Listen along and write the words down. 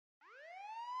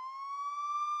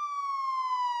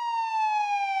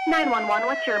911,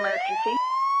 what's your emergency?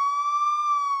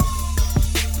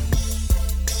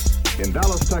 In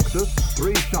Dallas, Texas,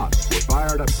 3 shots were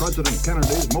fired at President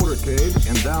Kennedy's motorcade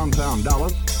in downtown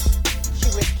Dallas. She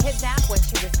was kidnapped when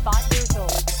she was 5 years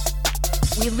old.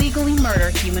 We legally murder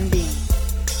human beings.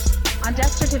 On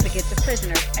death certificates of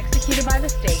prisoners executed by the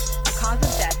state, the cause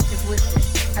of death is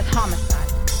listed as homicide.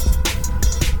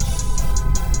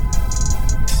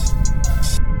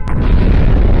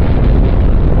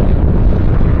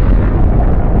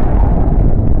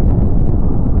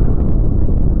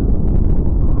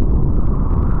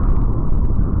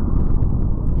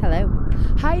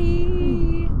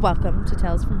 Welcome to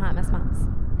Tales from Hot Mess Moms.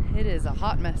 It is a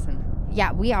hot mess.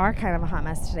 Yeah, we are kind of a hot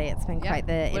mess today. It's been quite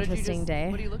the interesting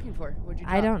day. What are you looking for? What'd you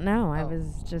drop? I don't know. I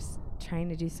was just trying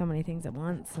to do so many things at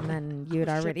once, and then you had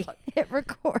already hit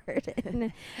record.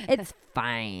 And it's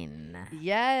fine.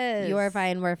 Yes. You are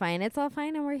fine. We're fine. It's all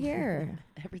fine, and we're here.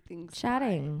 Everything's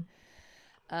chatting.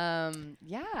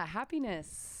 Yeah,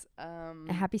 happiness.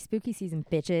 A happy spooky season,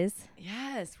 bitches.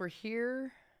 Yes, we're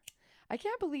here. I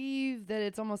can't believe that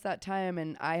it's almost that time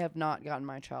and I have not gotten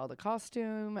my child a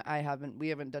costume. We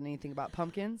haven't done anything about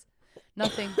pumpkins.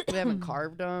 Nothing. We haven't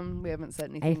carved them. We haven't set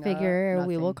anything I figure up.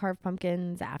 we will carve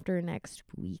pumpkins after next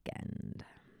weekend.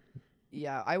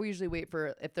 Yeah, I usually wait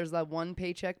for, if there's that one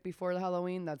paycheck before the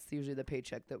Halloween, that's usually the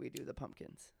paycheck that we do the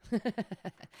pumpkins.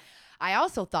 I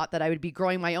also thought that I would be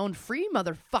growing my own free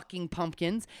motherfucking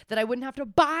pumpkins, that I wouldn't have to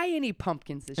buy any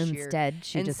pumpkins this year. Instead,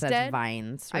 she just has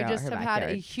vines throughout I just her have backyard.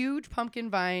 had a huge pumpkin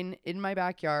vine in my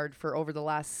backyard for over the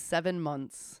last 7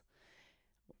 months.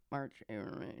 March,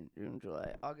 April, May, June,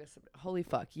 July, August. Holy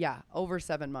fuck. Yeah, over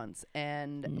 7 months.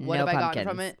 And what have I gotten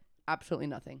from it? Absolutely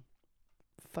nothing.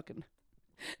 Fucking...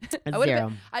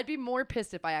 Zero. I'd be more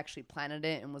pissed if I actually planted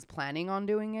it and was planning on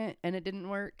doing it and it didn't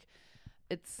work.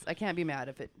 I can't be mad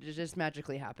if it just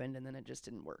magically happened and then it just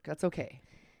didn't work. That's okay.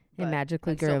 It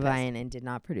magically grew a vine and did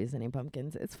not produce any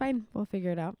pumpkins. It's fine. We'll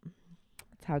figure it out.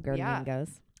 That's how gardening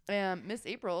goes. Miss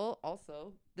April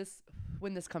also,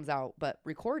 when this comes out, but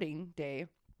recording day,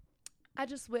 I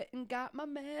just went and got my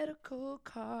medical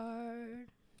card.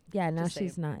 Yeah, now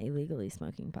she's not illegally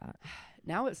smoking pot.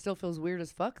 Now it still feels weird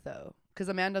as fuck though. Because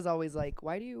Amanda's always like,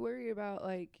 why do you worry about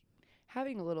like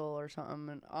having a little or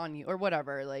something on you or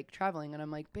whatever, like traveling? And I'm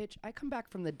like, bitch, I come back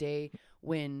from the day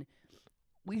when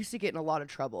we used to get in a lot of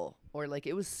trouble or like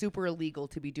it was super illegal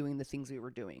to be doing the things we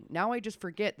were doing. Now I just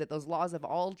forget that those laws have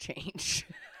all changed.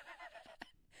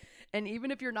 And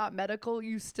even if you're not medical,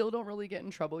 you still don't really get in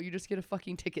trouble. You just get a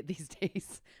fucking ticket these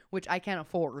days, which I can't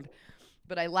afford.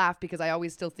 But I laugh because I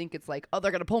always still think it's like, oh,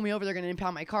 they're going to pull me over. They're going to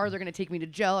impound my car. They're going to take me to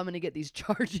jail. I'm going to get these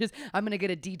charges. I'm going to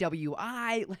get a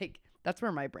DWI. Like, that's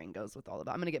where my brain goes with all of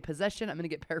that. I'm going to get possession. I'm going to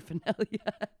get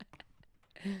paraphernalia.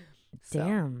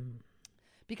 Damn.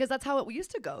 Because that's how it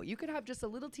used to go. You could have just a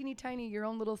little teeny tiny, your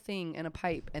own little thing and a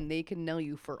pipe, and they can nail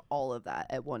you for all of that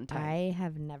at one time. I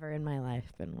have never in my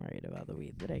life been worried about the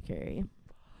weed that I carry.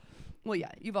 Well,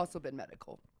 yeah, you've also been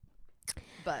medical.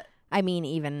 But... I mean,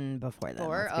 even before then,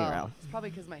 let's be real. It's probably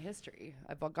because my history.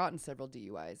 I've gotten several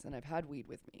DUIs, and I've had weed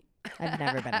with me. I've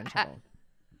never been in trouble.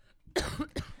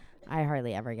 I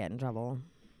hardly ever get in trouble.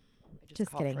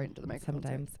 Just kidding. Right into the microphone.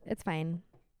 Sometimes. It's fine.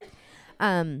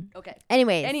 Okay.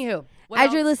 Anyways. Anywho.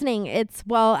 As you're listening, as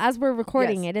we're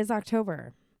recording, it is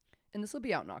October. And this will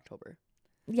be out in October.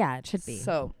 Yeah, it should be.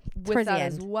 So, with that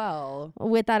as well.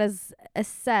 With that as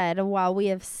said, while we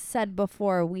have said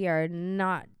before, we are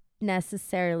not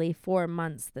necessarily 4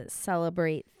 months that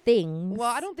celebrate things.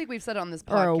 Well, I don't think we've said it on this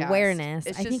podcast. Or awareness.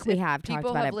 I think we have talked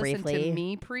about it briefly. People have listened to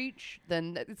me preach,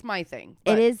 then it's my thing.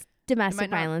 It is Domestic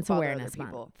Violence Awareness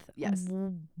Month. Yes.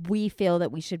 We feel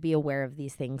that we should be aware of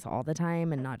these things all the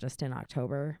time and not just in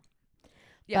October.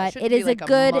 Yeah, but it is like a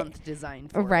good month design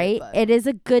for right. It is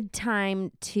a good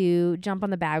time to jump on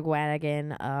the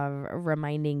bandwagon of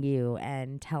reminding you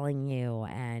and telling you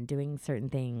and doing certain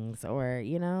things, or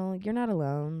you're not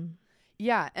alone.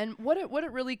 Yeah, and what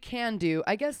it really can do,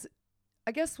 I guess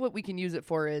what we can use it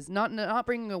for is not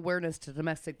bringing awareness to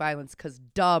domestic violence, because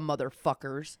duh,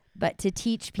 motherfuckers. But to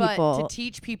teach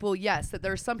people. Yes, that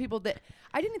there are some people that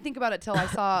I didn't think about it till I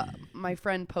saw my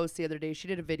friend post the other day. She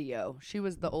did a video. She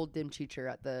was the old dim teacher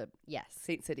at the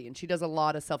Saint City, and she does a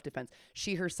lot of self-defense.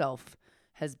 She herself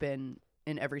has been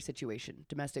in every situation: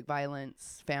 domestic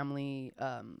violence, family,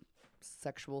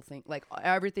 sexual thing, like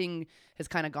everything has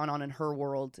kind of gone on in her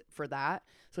world for that.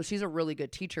 So she's a really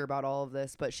good teacher about all of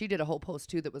this. But she did a whole post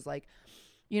too that was like,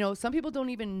 some people don't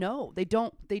even know. They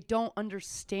don't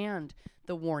understand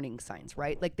the warning signs,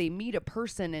 right? Like they meet a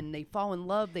person and they fall in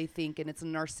love, they think, and it's a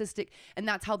narcissistic, and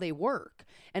that's how they work.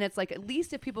 And it's like, at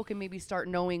least if people can maybe start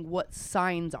knowing what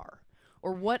signs are,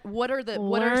 Or what are some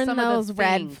Learn of those the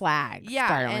red things? flags,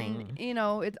 Yeah, darling.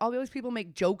 and always people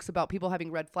make jokes about people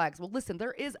having red flags. Well, listen,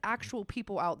 there is actual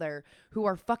people out there who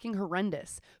are fucking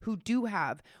horrendous, who do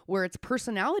have where it's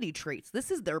personality traits.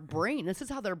 This is their brain. This is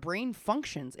how their brain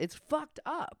functions. It's fucked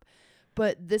up.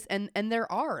 But this and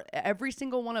there are every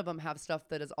single one of them have stuff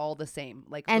that is all the same,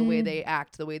 like the way And they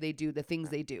act, the way they do, the things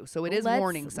they do. So it is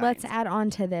warning signs. Let's add on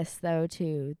to this though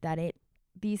too, that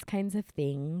these kinds of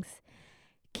things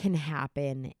can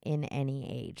happen in any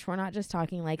age. We're not just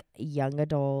talking like young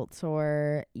adults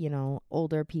or,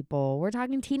 older people. We're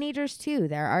talking teenagers too.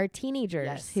 There are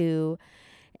teenagers who,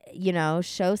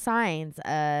 show signs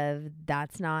of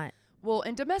that's not. Well,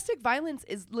 and domestic violence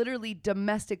is literally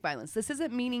domestic violence. This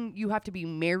isn't meaning you have to be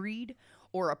married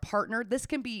or a partner. This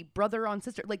can be brother on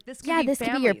sister. Like this can be this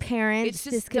could be your families. parents. It's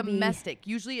this just could domestic.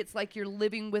 Usually it's like you're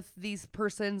living with these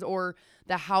persons or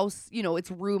the house,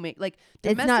 it's roommate. Like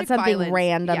It's domestic not something violence,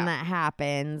 random yeah. that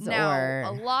happens Now, or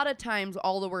a lot of times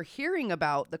all that we're hearing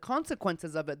about, the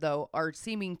consequences of it though, are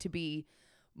seeming to be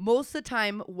most of the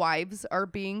time wives are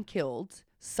being killed.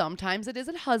 Sometimes it is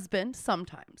a husband,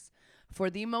 sometimes. For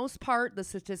the most part, the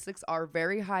statistics are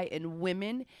very high in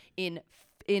women in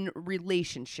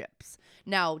relationships.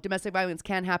 Now, domestic violence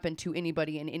can happen to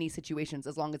anybody in any situations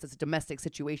as long as it's a domestic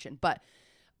situation. But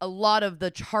a lot of the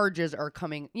charges are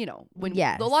coming, when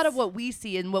a lot of what we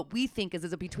see and what we think is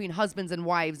it between husbands and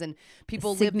wives and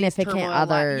people live these significant turmoil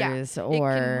others it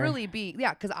can really be,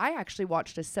 because I actually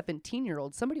watched a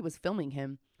 17-year-old, somebody was filming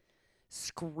him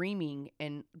screaming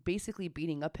and basically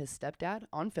beating up his stepdad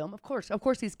on film. Of course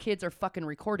these kids are fucking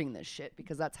recording this shit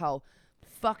because that's how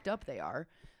fucked up they are,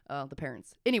 the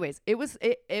parents. Anyways,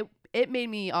 it made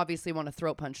me obviously want to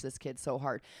throat punch this kid so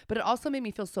hard, but it also made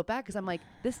me feel so bad because I'm like,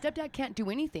 this stepdad can't do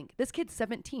anything. This kid's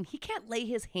 17. He can't lay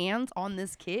his hands on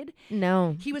this kid.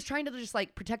 No. He was trying to just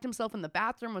like protect himself in the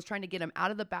bathroom, was trying to get him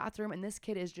out of the bathroom, and this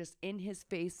kid is just in his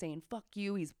face saying fuck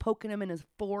you. He's poking him in his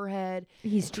forehead.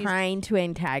 He's trying to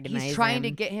antagonize He's trying him.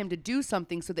 to get him to do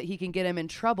something so that he can get him in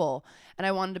trouble. And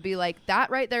I wanted to be like, that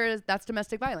right there that's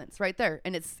domestic violence right there.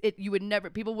 And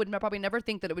people would probably never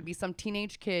think that it would be some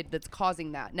teenage kid that's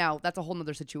causing that. Now that's a whole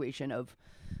nother situation of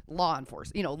law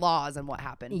enforcement, laws and what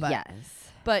happened.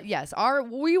 But yes,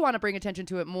 we want to bring attention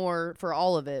to it more for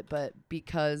all of it, but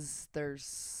because there's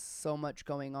so much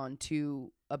going on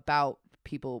too about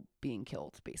people being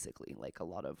killed, basically, like a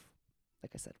lot of,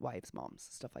 like I said, wives, moms,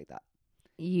 stuff like that.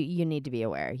 You need to be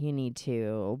aware. You need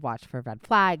to watch for red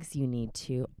flags. You need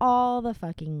to all the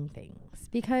fucking things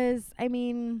because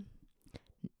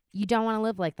you don't want to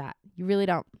live like that. You really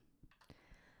don't.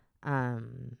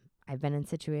 I've been in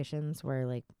situations where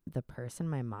like the person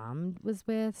my mom was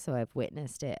with, so I've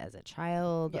witnessed it as a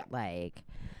child. Yeah. Like,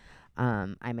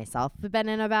 I myself have been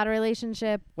in a bad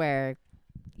relationship where,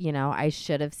 I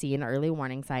should have seen early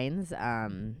warning signs,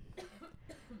 telling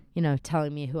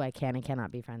me who I can and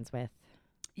cannot be friends with.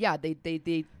 Yeah, they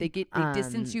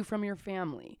distance you from your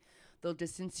family. They'll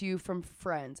distance you from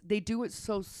friends. They do it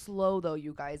so slow though,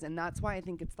 you guys, and that's why I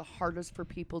think it's the hardest for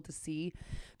people to see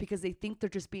because they think they're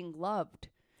just being loved.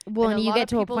 Well, and you get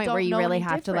to a people point where don't you know really any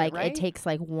have to like, different, it takes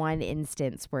like one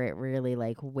instance where it really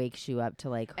like wakes you up to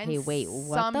like, And hey, wait,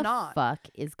 what some the not. fuck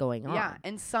is going on? Yeah,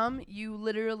 and some you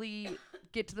literally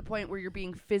get to the point where you're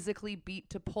being physically beat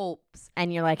to pulps.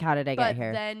 And you're like, how did I get But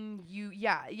here? then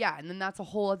and then that's a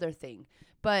whole other thing.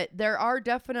 But there are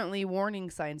definitely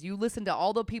warning signs. You listen to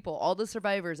all the people, all the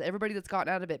survivors, everybody that's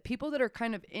gotten out of it, people that are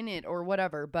kind of in it or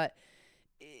whatever. But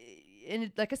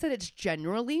like I said, it's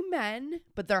generally men.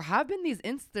 But there have been these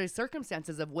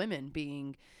circumstances of women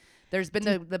being. There's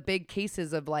been the big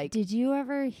cases of like. Did you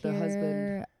ever the husband.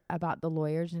 hear about the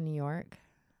lawyers in New York?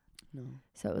 No.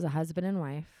 So it was a husband and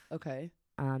wife. Okay.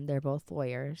 They're both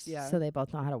lawyers. Yeah. So they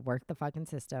both know how to work the fucking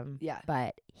system. Yeah.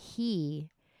 But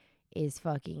he is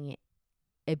fucking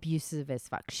abusive as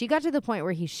fuck. She got to the point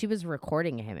where she was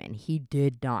recording him and he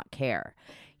did not care.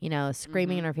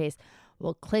 Screaming in her face.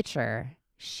 Well, Klitschko,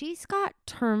 she's got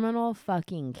terminal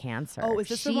fucking cancer. Oh, is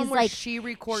this the one where she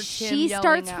records him She yelling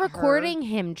starts at recording her?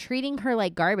 him, treating her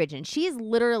like garbage, and she's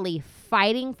literally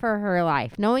fighting for her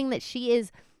life, knowing that she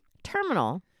is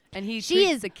terminal. And she She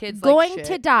is the kids going like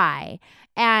to shit. die,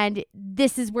 and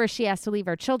this is where she has to leave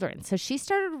her children. So she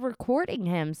started recording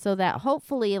him so that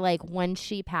hopefully, like, when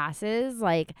she passes,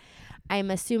 like, I'm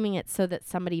assuming it's so that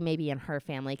somebody maybe in her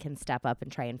family can step up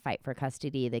and try and fight for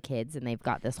custody of the kids, and they've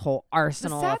got this whole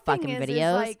arsenal of fucking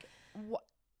videos. Like,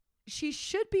 she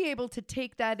should be able to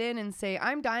take that in and say,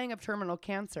 I'm dying of terminal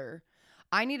cancer.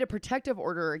 I need a protective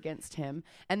order against him,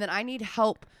 and then I need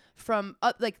help from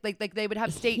like they would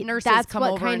have state nurses That's come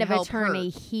what over kind and of help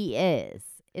attorney her. he is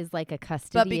is like a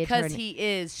custody But because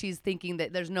attorney. she's thinking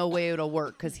that there's no way it'll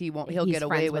work because he'll He's get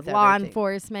away friends with law everything.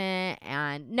 enforcement,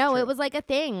 and no, True. it was like a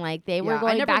thing. Like they were Yeah, I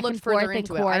going never back looked and further forth in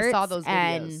into it. courts, I saw those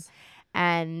videos.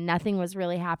 and nothing was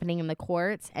really happening in the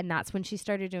courts, and that's when she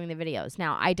started doing the videos.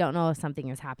 Now I don't know if something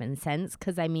has happened since,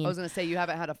 because I mean, I was gonna say you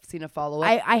haven't seen a follow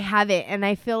up. I haven't, and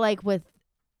I feel like with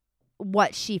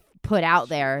what she put out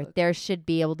there should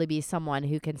be able to be someone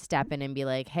who can step in and be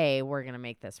like, hey, we're gonna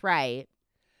make this right.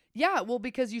 Yeah, well,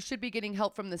 because you should be getting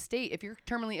help from the state. If you're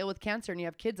terminally ill with cancer and you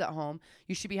have kids at home,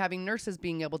 you should be having nurses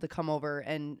being able to come over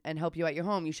and help you at your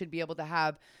home. You should be able to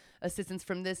have assistance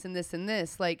from this and this and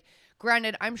this. Like,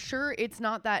 granted, I'm sure it's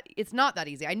not that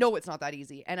easy. I know it's not that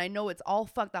easy. And I know it's all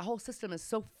fucked. That whole system is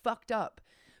so fucked up.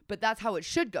 But that's how it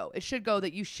should go. It should go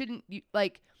that you shouldn't,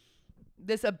 like,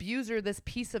 this abuser, this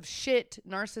piece of shit,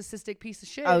 narcissistic piece of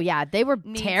shit. Oh yeah, they were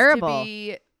needs terrible. to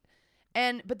be,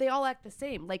 but they all act the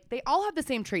same. Like, they all have the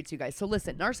same traits, you guys. So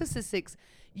listen, narcissistics,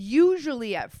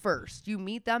 usually at first you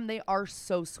meet them, they are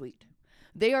so sweet.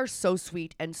 They are so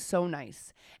sweet and so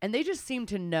nice. And they just seem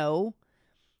to know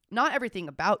not everything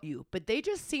about you, but they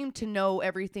just seem to know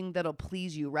everything that'll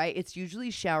please you, right? It's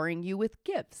usually showering you with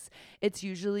gifts. It's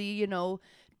usually,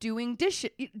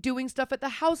 doing stuff at the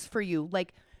house for you.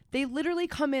 Like, they literally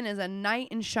come in as a knight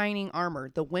in shining armor.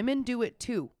 The women do it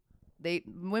too.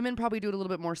 Women probably do it a little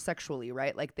bit more sexually,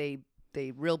 right? Like they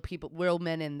real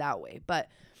men in that way.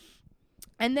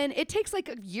 And then it takes like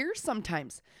a year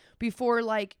sometimes before,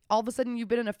 like, all of a sudden you've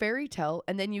been in a fairy tale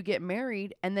and then you get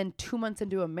married, and then 2 months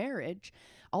into a marriage,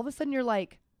 all of a sudden you're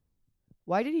like,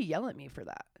 why did he yell at me for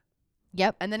that?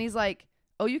 Yep. And then he's like,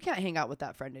 oh, you can't hang out with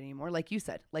that friend anymore. Like you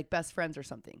said, like best friends or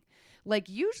something. Like,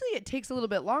 usually it takes a little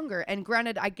bit longer. And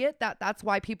granted, I get that. That's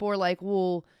why people are like,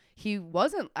 well, he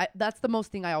wasn't. That's the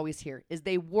most thing I always hear is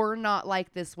they were not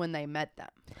like this when they met them.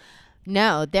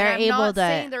 No, they're And I'm able not to.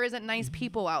 saying there isn't nice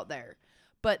people out there,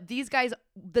 but these guys,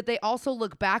 that they also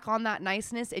look back on that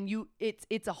niceness, and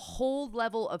it's a whole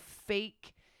level of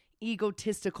fake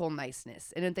egotistical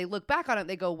niceness. And if they look back on it,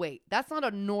 they go, wait, that's not a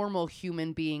normal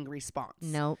human being response.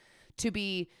 Nope. To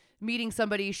be meeting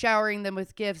somebody, showering them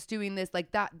with gifts, doing this,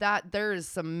 like that there is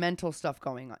some mental stuff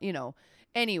going on,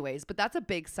 anyways, but that's a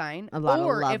big sign. A lot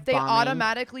or of love if they bombing.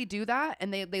 automatically do that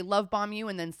and they love bomb you,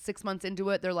 and then 6 months into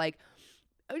it, they're like,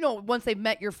 once they've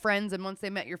met your friends and once they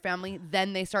met your family,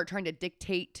 then they start trying to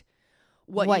dictate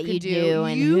what you can do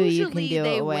and usually who you can do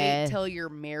they it wait with. till you're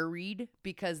married,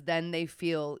 because then they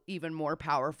feel even more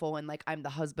powerful and like, I'm the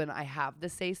husband, I have the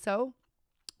say so.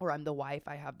 Or I'm the wife,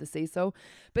 I have the say so.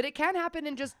 But it can happen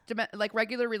in just like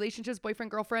regular relationships,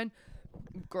 boyfriend, girlfriend,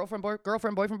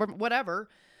 boyfriend, whatever.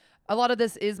 A lot of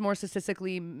this is more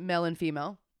statistically male and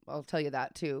female. I'll tell you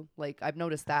that too. Like, I've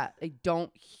noticed that.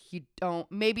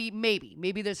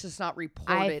 Maybe this is not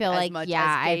reported I feel as like, much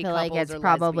yeah, as gay I feel like couples it's or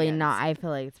probably lesbians. not. I feel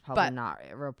like it's probably But not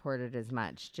reported as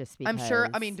much, just because. I'm sure.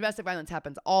 I mean, domestic violence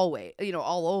happens always,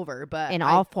 all over. But in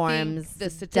I all think forms, the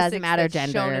statistics doesn't matter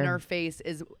that's shown in gender. our face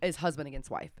is husband against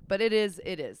wife. But it is.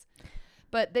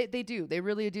 But they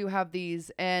really do have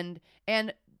these, and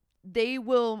they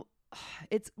will.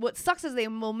 It's what sucks is they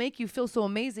will make you feel so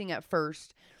amazing at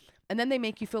first, and then they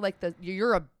make you feel like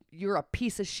you're a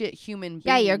piece of shit human being.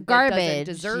 Yeah, you're that garbage. doesn't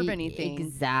deserve anything.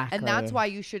 Exactly. And that's why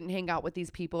you shouldn't hang out with these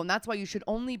people, and that's why you should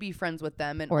only be friends with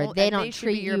them. And Or they and don't should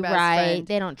be treat your you best right. friend.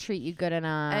 They don't treat you good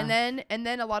enough. And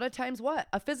then a lot of times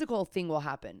a physical thing will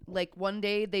happen. Like, one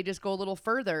day they just go a little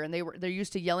further, and they're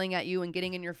used to yelling at you and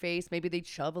getting in your face. Maybe they'd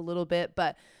shove a little bit,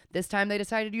 but this time they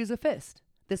decided to use a fist.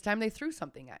 This time they threw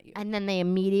something at you. And then they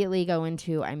immediately go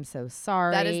into, I'm so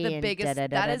sorry. That is the and biggest. da, da,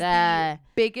 That da, is da. the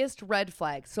biggest red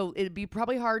flag. So it'd be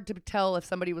probably hard to tell if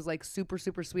somebody was like super,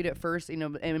 super sweet at first,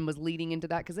 and was leading into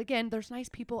that. Because again, there's nice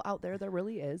people out there. There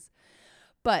really is.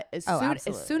 But as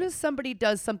soon as somebody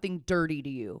does something dirty to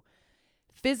you,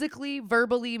 physically,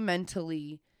 verbally,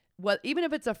 mentally, even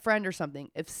if it's a friend or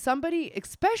something, if somebody,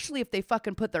 especially if they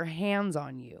fucking put their hands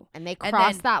on you And they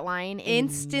cross then that line.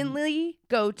 instantly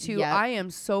go to, Yep. I am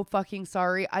so fucking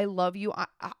sorry. I love you.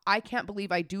 I can't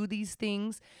believe I do these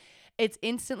things. It's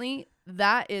instantly,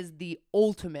 that is the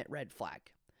ultimate red flag.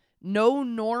 No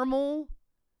normal,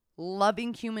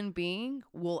 loving human being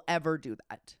will ever do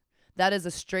that. That is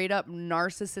a straight up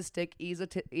narcissistic,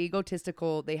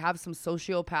 egotistical. They have some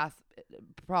sociopath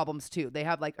problems too. They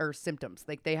have or symptoms.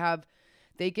 Like that's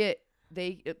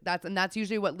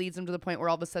usually what leads them to the point where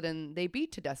all of a sudden they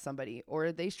beat to death somebody,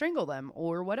 or they strangle them,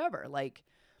 or whatever.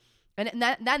 And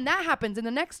that happens in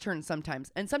the next turn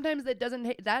sometimes. And sometimes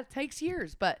that takes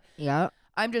years. But Yeah.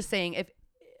 I'm just saying, if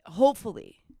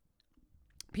hopefully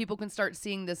people can start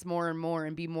seeing this more and more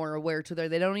and be more aware to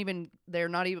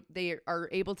they are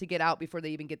able to get out before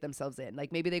they even get themselves in.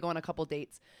 Like maybe they go on a couple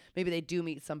dates, maybe they do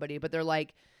meet somebody, but they're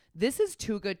like, this is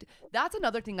too good. That's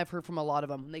another thing I've heard from a lot of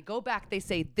them. When they go back, they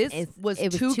say it was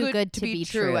too good to be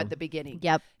true at the beginning.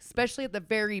 Yep. Especially at the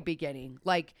very beginning.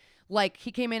 Like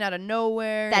he came in out of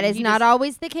nowhere. That is not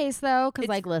always the case, though, because,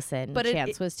 like, listen, but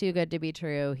Chance was too good to be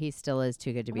true. He still is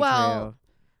too good to be well, true.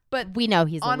 But we know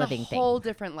he's a on living a thing. whole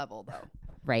different level, though.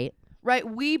 Right? Right.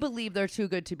 We believe they're too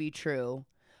good to be true.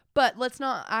 But let's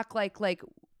not act like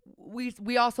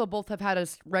we also both have had a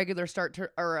regular start to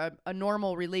or a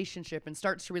normal relationship and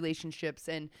starts to relationships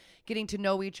and getting to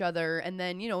know each other. And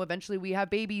then, eventually we have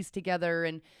babies together.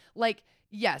 And like,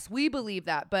 yes, we believe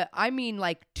that. But I mean,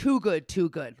 like, too good.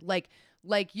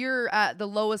 Like you're at the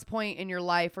lowest point in your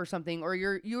life or something, or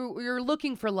you're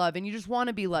looking for love and you just want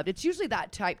to be loved. It's usually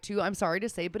that type too. I'm sorry to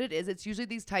say, but it is. It's usually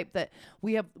these type that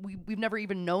we've never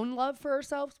even known love for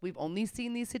ourselves. We've only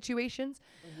seen these situations.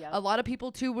 Yep. A lot of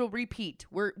people too will repeat.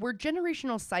 We're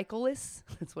generational cyclists.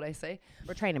 That's what I say.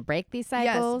 We're trying to break these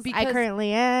cycles. Yes, I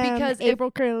currently am. Because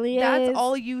April currently is. That's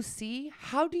all you see.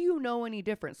 How do you know any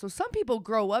different? So some people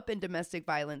grow up in domestic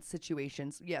violence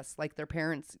situations. Yes, like their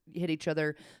parents hit each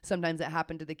other. Sometimes it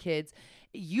happened to the kids.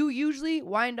 You usually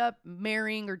wind up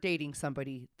marrying or dating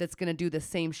somebody that's going to do the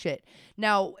same shit.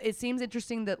 Now, it seems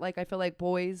interesting that, like, I feel like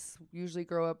boys usually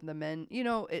grow up and the men,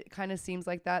 it kind of seems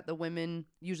like that. The women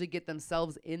usually get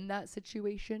themselves in that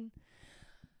situation.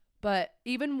 But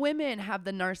even women have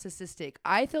the narcissistic.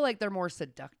 I feel like they're more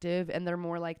seductive and they're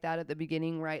more like that at the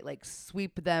beginning, right? Like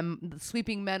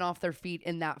sweeping men off their feet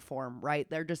in that form, right?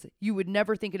 They're just, you would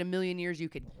never think in a million years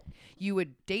you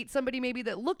would date somebody maybe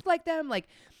that looked like them. Like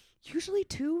usually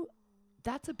too,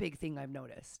 that's a big thing I've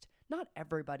noticed. Not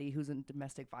everybody who's in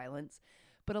domestic violence,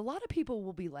 but a lot of people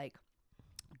will be like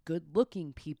good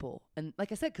looking people. And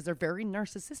like I said, because they're very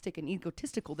narcissistic and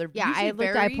egotistical. They're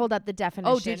I pulled up the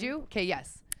definition. Oh, did you? Okay,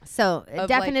 yes. So, a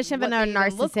definition of a what they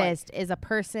even look like. narcissist is a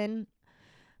person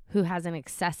who has an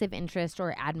excessive interest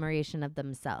or admiration of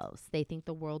themselves. They think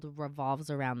the world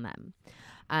revolves around them.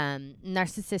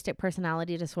 Narcissistic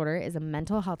personality disorder is a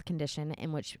mental health condition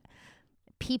in which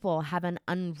people have an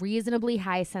unreasonably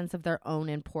high sense of their own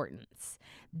importance.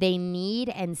 They need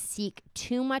and seek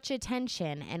too much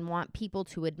attention and want people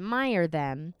to admire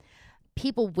them.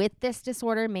 People with this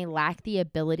disorder may lack the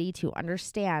ability to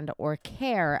understand or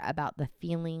care about the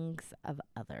feelings of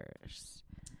others.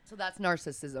 So that's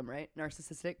narcissism, right?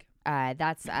 Narcissistic?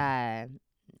 That's a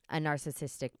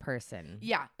narcissistic person.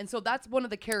 Yeah. And so that's one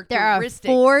of the There are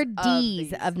characteristics. 4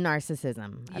 Ds of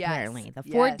narcissism, Yes, apparently. The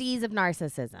 4 yes. Ds of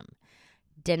narcissism: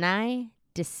 deny,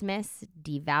 dismiss,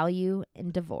 devalue,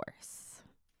 and divorce.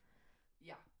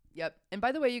 Yeah. Yep. And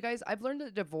by the way, you guys, I've learned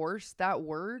that divorce, that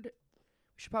word,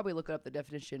 we should probably look up the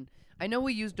definition. I know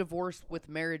we use divorce with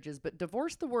marriages, but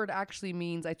divorce, the word actually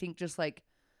means, I think, just like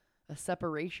a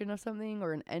separation of something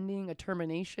or an ending, a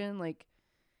termination. Like,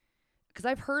 because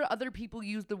I've heard other people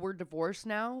use the word divorce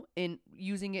now in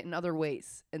using it in other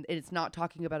ways. And it's not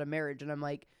talking about a marriage. And I'm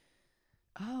like,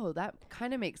 oh, that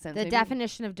kind of makes sense. The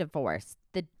definition of divorce: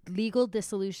 the legal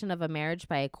dissolution of a marriage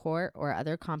by a court or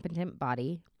other competent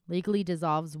body legally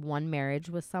dissolves one marriage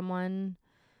with someone.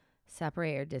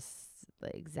 Separate or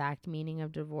the exact meaning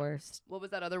of divorce. What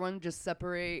was that other one? Just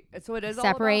separate. So it is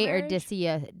separate all or about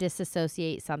marriage?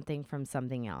 disassociate something from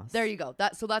something else. There you go.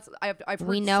 That's I've heard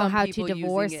we know some how to people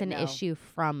divorce using an it now. issue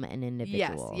from an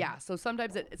individual. Yes, yeah. So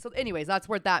sometimes anyways, that's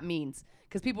what that means.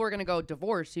 Because people are going to go,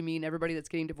 divorce, you mean everybody that's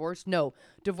getting divorced? No.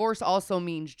 Divorce also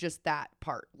means just that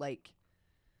part. Like,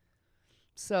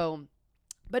 so,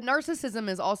 but narcissism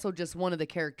is also just one of the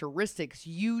characteristics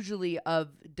usually of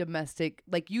domestic,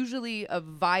 like usually of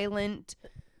violent,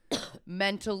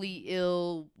 mentally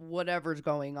ill, whatever's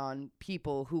going on,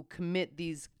 people who commit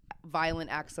these violent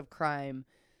acts of crime.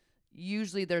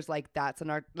 Usually there's like that's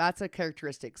a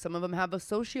characteristic. Some of them have a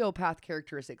sociopath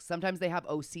characteristic. Sometimes they have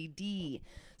OCD.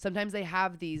 Sometimes they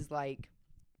have these like,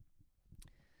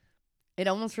 it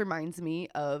almost reminds me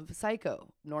of Psycho,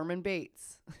 Norman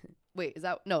Bates. Wait,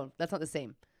 no, that's not the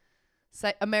same.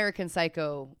 American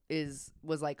Psycho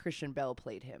was like Christian Bale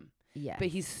played him. Yes. But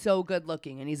he's so good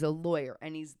looking and he's a lawyer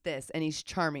and he's this and he's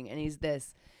charming and he's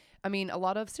this. I mean, a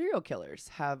lot of serial killers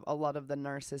have a lot of the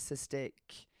narcissistic,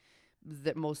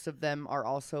 that most of them are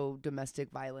also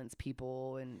domestic violence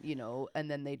people, and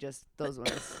and then they just those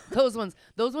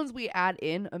ones we add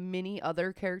in many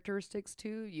other characteristics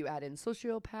too. You add in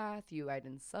sociopath, you add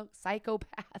in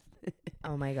psychopath.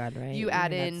 Oh my God, right. You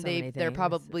add in they're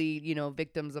probably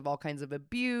victims of all kinds of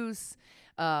abuse.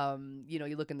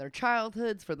 You look in their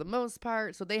childhoods for the most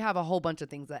part, so they have a whole bunch of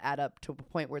things that add up to a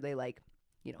point where they like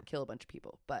kill a bunch of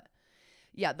people. But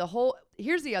yeah,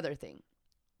 here's the other thing.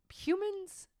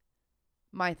 Humans,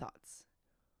 my thoughts.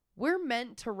 We're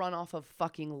meant to run off of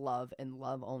fucking love and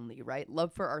love only, right?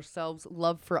 Love for ourselves,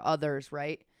 love for others,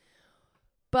 right?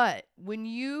 But when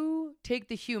you take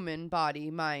the human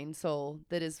body, mind, soul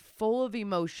that is full of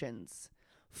emotions,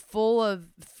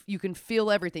 you can feel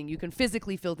everything. You can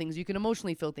physically feel things. You can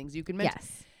emotionally feel things. You can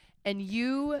Yes. And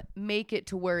you make it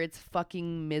to where it's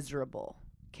fucking miserable.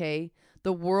 Okay?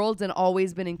 The world's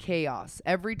always been in chaos.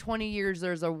 Every 20 years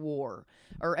there's a war.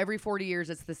 Or every 40 years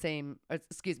it's the same.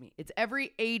 It's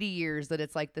every 80 years that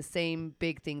it's like the same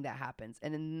big thing that happens.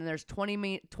 And then there's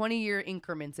 20-year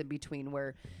increments in between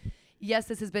where, yes,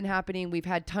 this has been happening. We've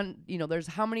had there's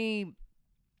how many,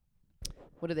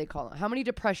 what do they call it? How many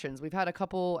depressions? We've had a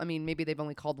couple. I mean, maybe they've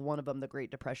only called one of them the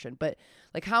Great Depression, but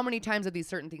like how many times have these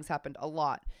certain things happened? A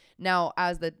lot. Now,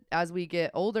 as we get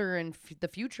older and the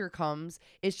future comes,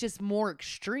 it's just more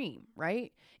extreme,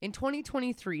 right? In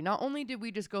 2023, not only did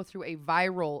we just go through a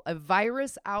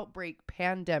virus outbreak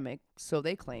pandemic, so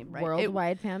they claim, right?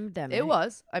 Worldwide pandemic. It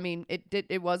was. I mean,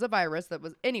 it was a virus that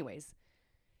was, anyways.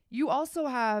 You also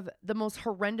have the most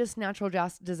horrendous natural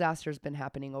disasters been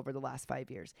happening over the last 5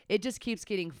 years. It just keeps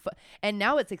getting, and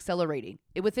now it's accelerating.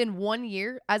 Within 1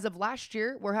 year, as of last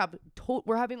year, we're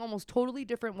having almost totally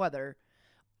different weather,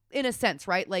 in a sense,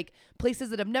 right? Like places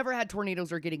that have never had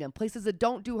tornadoes are getting them. Places that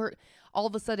don't do hurt, all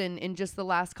of a sudden in just the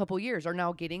last couple years are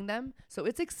now getting them. So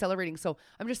it's accelerating. So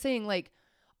I'm just saying, like,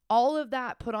 all of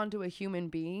that put onto a human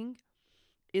being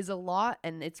is a lot,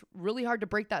 and it's really hard to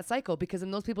break that cycle because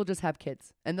then those people just have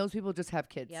kids, and those people just have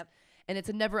kids. Yep. And it's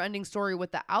a never-ending story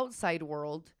with the outside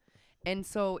world. And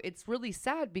so it's really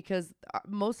sad because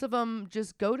most of them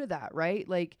just go to that, right?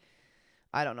 Like,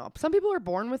 I don't know. Some people are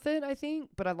born with it, I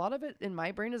think, but a lot of it in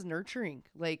my brain is nurturing.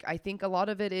 Like, I think a lot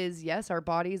of it is, yes, our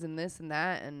bodies and this and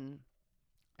that, and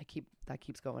that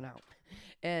keeps going out.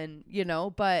 And,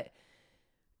 but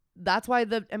that's why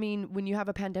when you have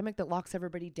a pandemic that locks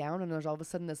everybody down and there's all of a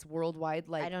sudden this worldwide,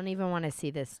 like, I don't even want to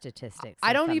see the statistics.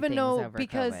 I of don't some even things know, over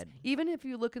because COVID. even if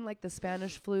you look in like the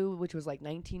Spanish flu, which was like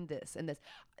 19 this and this,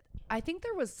 I think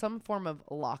there was some form of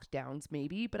lockdowns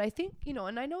maybe, but I think,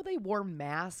 and I know they wore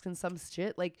masks and some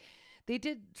shit, like they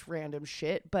did random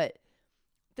shit, but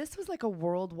this was like a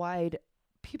worldwide,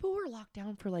 people were locked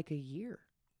down for like a year.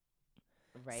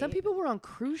 Right. Some people were on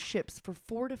cruise ships for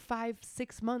 4 to 5,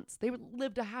 6 months. They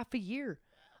lived a half a year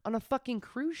on a fucking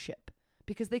cruise ship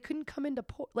because they couldn't come into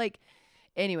port. Like,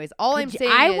 anyways, I'm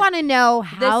saying I want to know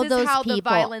how this is those how people. the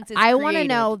violence is I want to created.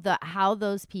 know how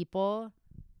those people,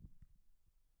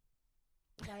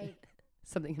 like,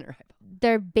 Something in her eyeball.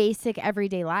 their basic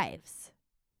everyday lives.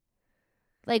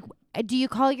 Like, do you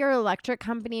call your electric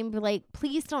company and be like,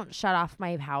 please don't shut off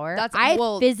my power? I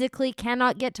physically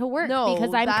cannot get to work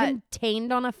because I'm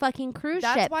contained on a fucking cruise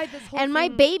ship. Why this whole and my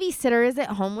babysitter is at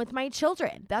home with my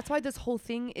children. That's why this whole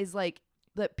thing is like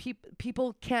that.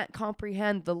 People can't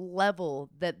comprehend the level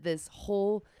that this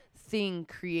whole thing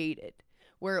created,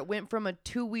 where it went from a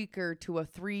 2-weeker to a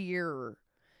 3-year.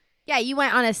 Yeah, you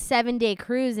went on a 7-day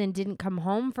cruise and didn't come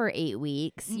home for 8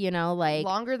 weeks, like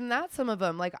longer than that, some of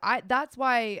them. Like, that's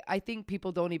why I think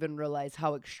people don't even realize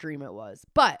how extreme it was.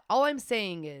 But all I'm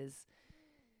saying is,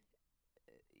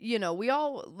 we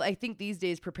all, I think these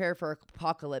days, prepare for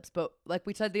apocalypse, but like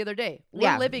we said the other day,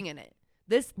 we're living in it.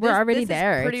 We're already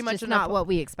there. Is pretty it's much just not what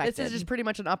we expected. This is just pretty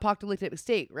much an apocalyptic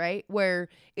state, right? Where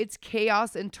it's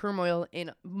chaos and turmoil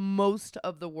in most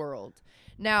of the world.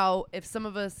 Now, if some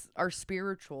of us are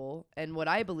spiritual, and what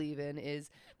I believe in is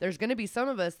there's going to be some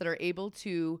of us that are able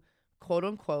to, quote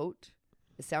unquote,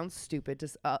 it sounds stupid to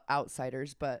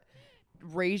outsiders, but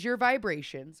raise your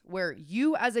vibrations, where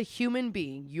you as a human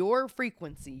being, your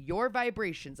frequency, your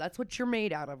vibrations, that's what you're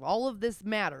made out of. All of this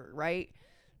matter, right?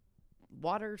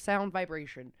 Water, sound,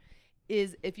 vibration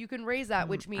is, if you can raise that,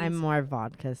 which means I'm more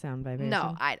vodka sound vibration.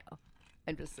 No, I know.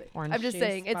 I'm just saying. Orange I'm just juice,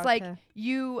 saying. It's vodka. like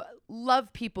you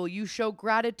love people. You show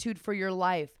gratitude for your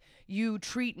life. You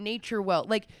treat nature well.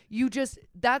 Like, you just,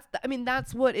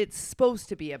 that's what it's supposed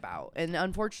to be about. And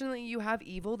unfortunately, you have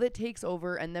evil that takes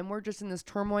over. And then we're just in this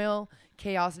turmoil,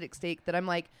 chaotic state that I'm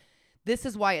like, this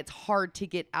is why it's hard to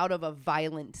get out of a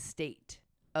violent state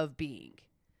of being.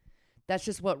 That's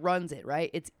just what runs it, right?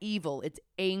 It's evil. It's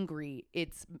angry.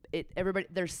 Everybody,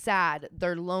 they're sad.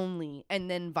 They're lonely. And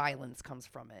then violence comes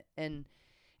from it. And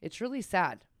it's really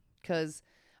sad because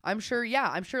I'm sure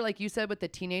like you said with the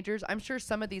teenagers, I'm sure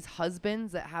some of these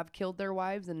husbands that have killed their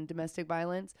wives in domestic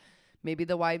violence, maybe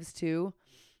the wives too,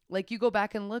 like you go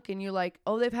back and look and you're like,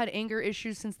 oh, they've had anger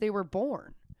issues since they were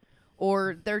born.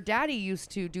 Or their daddy used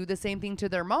to do the same thing to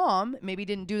their mom, maybe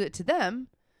didn't do it to them,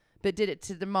 but did it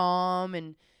to the mom,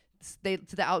 and they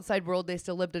to the outside world they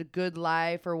still lived a good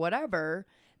life or whatever,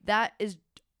 that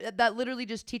literally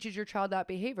just teaches your child that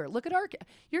behavior. Look at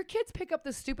your kids pick up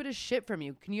the stupidest shit from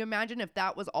you. Can you imagine if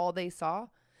that was all they saw?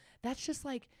 That's just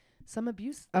like some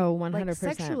abuse. Oh, 100%. Like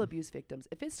sexual abuse victims.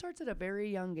 If it starts at a very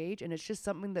young age and it's just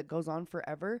something that goes on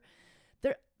forever,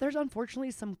 there's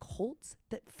unfortunately some cults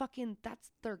that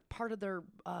that's their part of their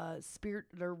spirit,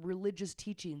 their religious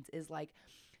teachings is like,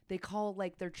 they call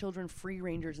like their children free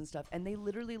rangers and stuff, and they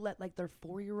literally let like their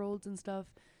 4-year-olds and stuff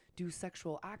do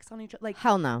sexual acts on each other. Like,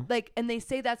 hell no. Like, and they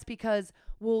say that's because,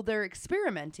 well, they're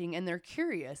experimenting and they're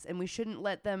curious and we shouldn't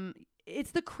let them.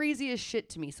 It's the craziest shit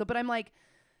to me. So, but I'm like,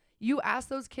 you ask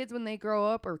those kids when they grow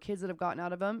up, or kids that have gotten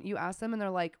out of them, you ask them and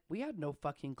they're like, we had no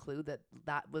fucking clue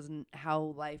that wasn't how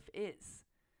life is.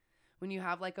 When you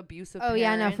have like abusive parents.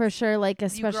 Yeah, no, for sure. Like,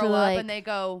 especially you grow like, up and they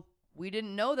go, we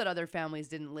didn't know that other families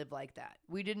didn't live like that.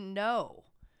 We didn't know.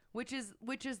 Which is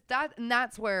that, and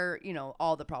that's where, you know,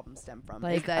 all the problems stem from.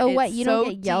 like, is that oh, it's what, you so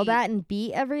don't get yelled deep. at and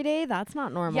beat every day? That's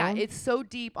not normal. Yeah, it's so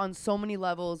deep on so many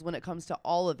levels when it comes to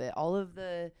all of it. All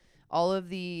of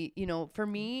the, you know, for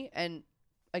me, and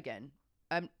again,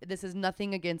 this is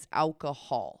nothing against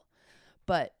alcohol,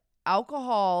 but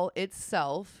alcohol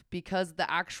itself, because the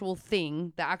actual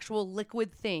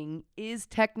liquid thing is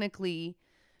technically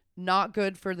not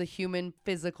good for the human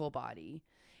physical body,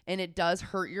 and it does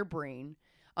hurt your brain.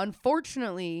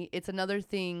 Unfortunately, it's another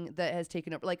thing that has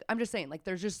taken over. Like, I'm just saying, like,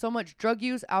 there's just so much drug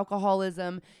use,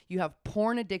 alcoholism. You have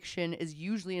porn addiction is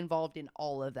usually involved in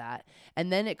all of that. And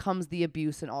then it comes the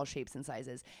abuse in all shapes and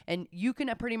sizes. And you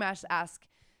can pretty much ask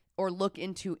or look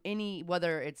into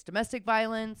whether it's domestic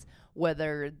violence,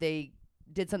 whether they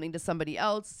did something to somebody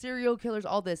else, serial killers,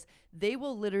 all this. They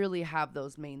will literally have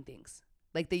those main things.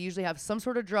 Like, they usually have some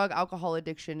sort of drug, alcohol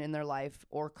addiction in their life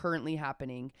or currently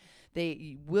happening.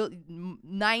 They will,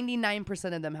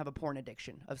 99% of them have a porn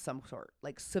addiction of some sort,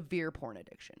 like severe porn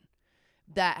addiction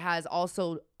that has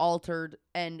also altered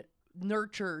and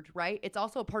nurtured, right? It's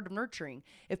also a part of nurturing.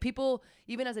 If people,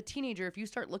 even as a teenager, if you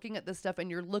start looking at this stuff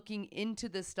and you're looking into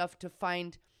this stuff to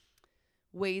find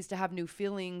ways to have new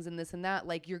feelings and this and that,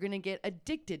 like, you're going to get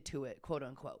addicted to it, quote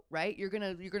unquote, right? You're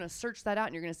going to search that out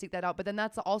and you're going to seek that out. But then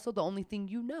that's also the only thing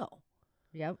you know.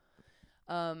 Yep.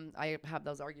 I have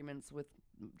those arguments with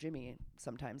Jimmy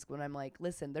sometimes when I'm like,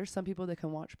 listen, there's some people that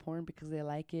can watch porn because they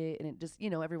like it, and it just, you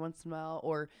know, every once in a while,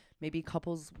 or maybe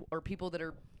couples or people that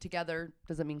are together,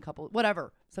 doesn't mean couple,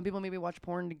 whatever. Some people maybe watch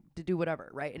porn to do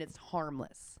whatever, right? And it's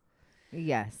harmless.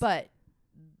 Yes. But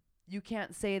you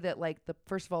can't say that, like,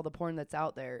 first of all, the porn that's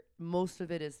out there, most of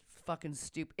it is fucking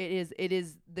stupid. It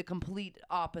is the complete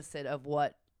opposite of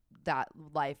what that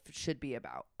life should be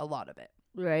about. A lot of it.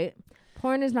 Right.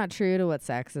 Porn is not true to what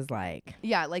sex is like.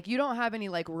 Yeah, like, you don't have any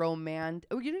like you don't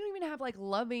even have like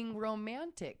loving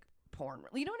romantic porn.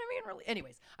 You know what I mean? Really.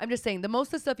 Anyways, I'm just saying the most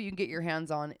of the stuff you can get your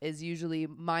hands on is usually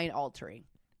mind altering.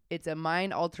 It's a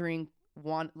mind altering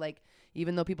one, like,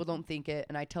 even though people don't think it,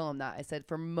 and I tell them that. I said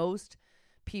for most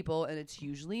people, and it's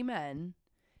usually men,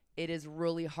 it is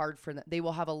really hard for them. They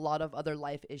will have a lot of other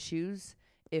life issues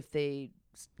if they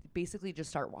basically just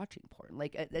start watching porn.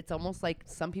 Like, it's almost like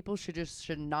some people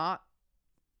should not,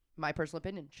 my personal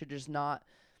opinion, should just not,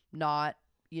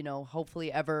 you know,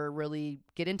 hopefully ever really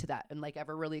get into that and like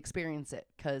ever really experience it,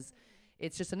 because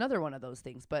it's just another one of those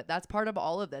things. But that's part of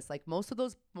all of this. Like, most of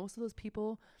those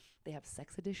people, they have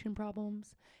sex addiction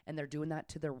problems, and they're doing that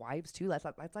to their wives too. That's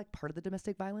like part of the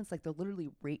domestic violence. Like, they'll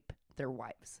literally rape their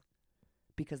wives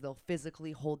because they'll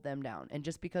physically hold them down. And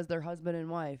just because they're husband and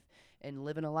wife and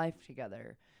living a life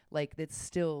together, like, it's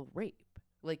still rape.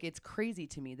 Like, it's crazy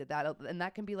to me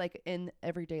that can be like in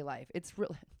everyday life. It's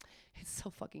so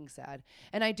fucking sad.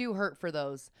 And I do hurt for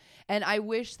those. And I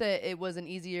wish that it was an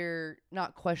easier,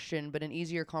 not question, but an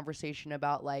easier conversation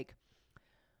about, like,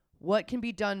 what can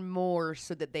be done more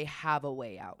so that they have a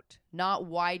way out. Not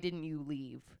why didn't you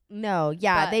leave? No,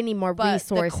 yeah, they need more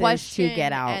resources to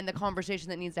get out. And the conversation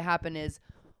that needs to happen is,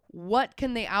 what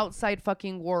can the outside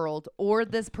fucking world or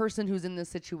this person who's in this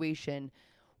situation,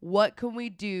 what can we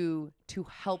do to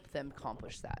help them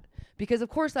accomplish that? Because of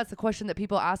course that's the question that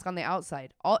people ask on the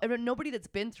outside. Nobody that's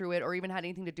been through it or even had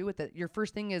anything to do with it, your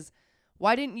first thing is,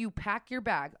 why didn't you pack your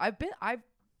bag?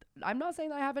 I'm not saying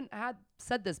that I haven't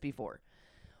said this before.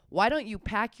 Why don't you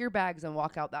pack your bags and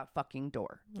walk out that fucking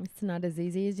door? It's not as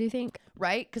easy as you think.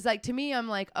 Right? Because, like, to me, I'm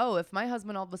like, oh, if my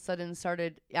husband all of a sudden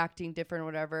started acting different or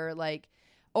whatever, like,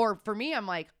 or for me, I'm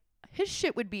like, his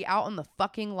shit would be out on the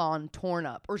fucking lawn torn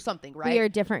up or something, right? We are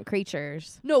different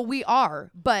creatures. No, we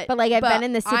are. But like, I've been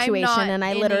in this situation and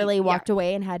I literally walked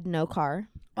away and had no car.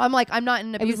 I'm like, I'm not in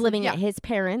an I abusive. was living yeah. at his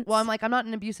parents. Well, I'm like, I'm not in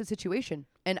an abusive situation,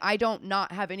 and I don't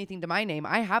not have anything to my name.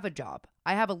 I have a job.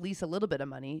 I have at least a little bit of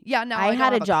money. Yeah, now I don't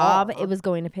had a have job. car. It was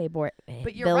going to pay But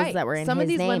you're bills right. that were in Some his of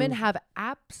these name. women have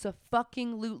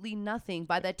abso-fucking-lutely nothing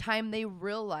by the time they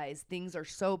realize things are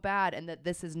so bad and that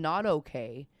this is not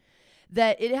okay,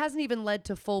 that it hasn't even led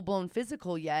to full-blown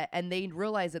physical yet, and they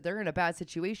realize that they're in a bad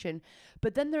situation.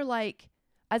 But then they're like,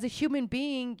 as a human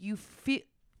being, you've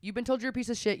been told you're a piece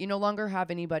of shit. You no longer have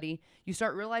anybody. You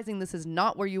start realizing this is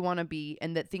not where you want to be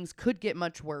and that things could get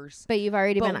much worse. But you've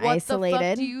already been But what isolated. the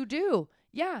fuck do you do?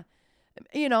 Yeah.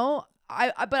 You know,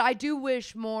 but I do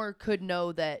wish more could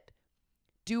know that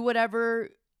do whatever,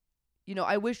 you know,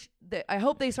 I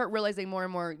hope they start realizing more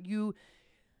and more you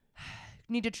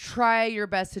need to try your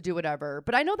best to do whatever.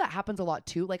 But I know that happens a lot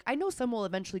too. Like I know some will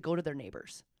eventually go to their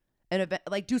neighbors and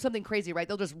like do something crazy, right?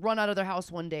 They'll just run out of their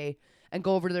house one day and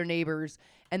go over to their neighbors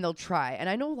and they'll try. And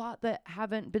I know a lot that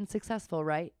haven't been successful,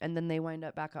 right? And then they wind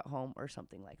up back at home or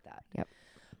something like that. Yep.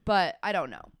 But I don't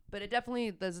know. But it definitely,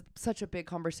 there's such a big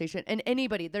conversation. And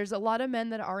there's a lot of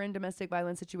men that are in domestic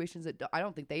violence situations that I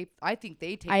think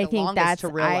they take the longest to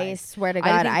realize. I swear to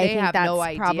God, I think have that's no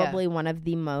idea. probably one of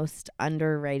the most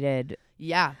underrated,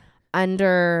 Yeah.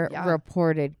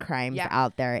 underreported crimes Yeah.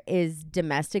 out there is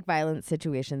domestic violence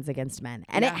situations against men.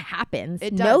 And it Yeah. happens,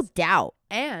 It no does. doubt.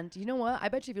 And you know what? I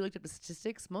bet you if you looked at the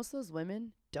statistics, most of those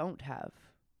women don't have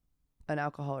an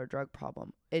alcohol or drug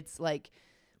problem. It's like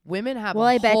women have Well,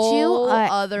 a I bet you, whole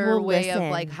other well, way of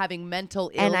listen. like having mental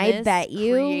And illness, I bet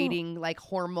you- creating like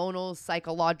hormonal,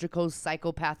 psychological,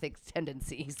 psychopathic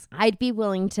tendencies. I'd be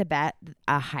willing to bet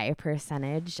a high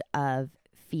percentage of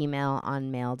female on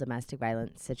male domestic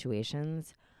violence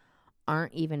situations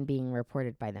aren't even being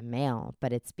reported by the male,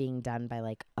 but it's being done by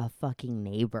like a fucking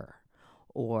neighbor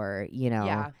or, you know,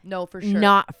 Yeah, no, for sure.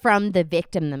 not from the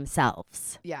victim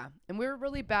themselves. Yeah, and we're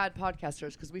really bad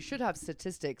podcasters because we should have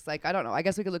statistics. Like, I don't know. I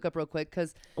guess we could look up real quick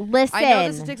because Listen, I know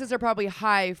the statistics are probably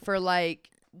high for like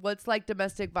what's like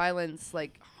domestic violence,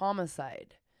 like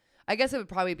homicide. I guess it would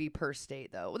probably be per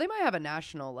state though. Well, they might have a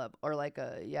national level or like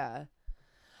a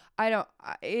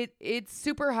it's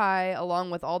super high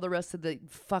along with all the rest of the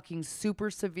fucking super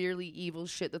severely evil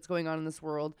shit that's going on in this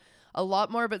world. A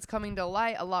lot more of it's coming to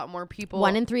light. A lot more people.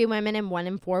 1 in 3 women and 1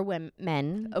 in 4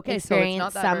 men Okay, so it's not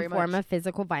experience that some very form much. of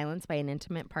physical violence by an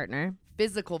intimate partner.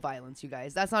 Physical violence, you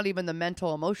guys. That's not even the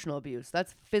mental emotional abuse.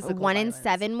 That's physical 1 in violence.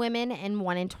 7 women and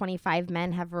 1 in 25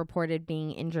 men have reported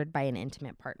being injured by an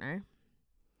intimate partner.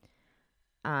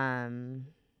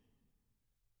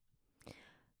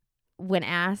 When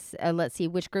asked, let's see,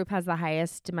 which group has the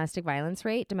highest domestic violence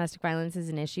rate? Domestic violence is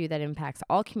an issue that impacts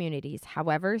all communities.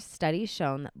 However, studies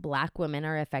shown that Black women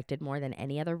are affected more than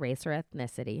any other race or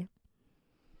ethnicity.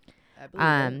 I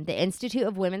believe it. The Institute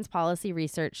of Women's Policy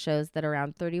Research shows that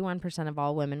around 31% of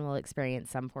all women will experience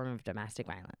some form of domestic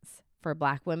violence. For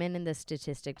Black women, and the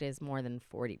statistic is more than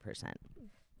 40%,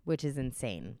 which is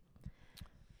insane.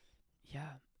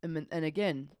 Yeah. And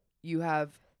again, you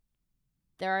have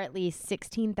There are at least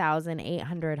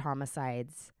 16,800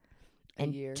 homicides A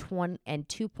and year. and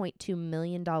 $2.2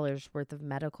 million worth of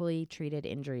medically treated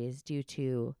injuries due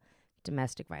to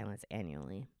domestic violence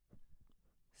annually.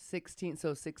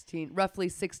 roughly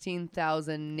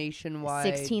 16,000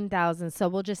 nationwide. 16,000. So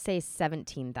we'll just say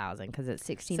 17,000 because it's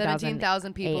 16,000.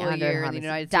 17,000 people a 800 year in the homicides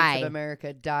United die. States of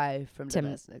America die from To-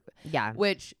 domestic. Yeah.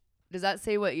 Which, does that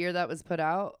say what year that was put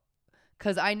out?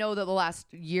 Because I know that the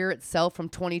last year itself from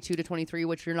 22 to 23,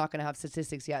 which you're not going to have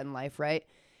statistics yet in life, right,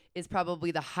 is probably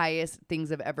the highest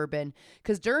things have ever been.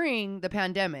 Because during the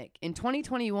pandemic, in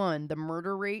 2021, the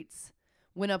murder rates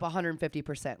went up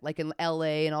 150%, like in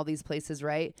LA and all these places,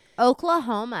 right?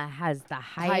 Oklahoma has the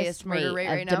highest murder rate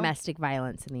of right now? domestic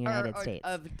violence in the United States.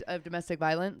 Of domestic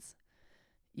violence.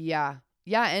 Yeah.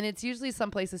 Yeah, and it's usually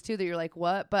some places too that you're like,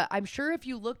 what? But I'm sure if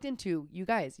you looked into, you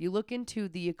guys, you look into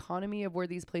the economy of where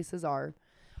these places are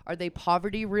they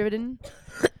poverty ridden?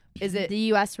 Is it The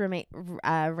U.S.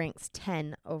 ranks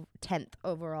 10th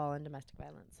overall in domestic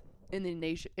violence. in the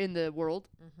nation, in the world?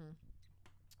 Mm-hmm.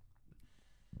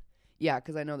 Yeah,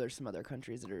 because I know there's some other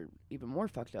countries that are even more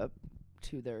fucked up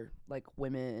to their like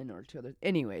women or to other.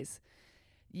 Anyways,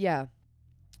 yeah,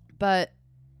 but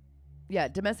yeah,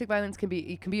 domestic violence can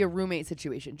be a roommate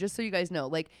situation. Just so you guys know,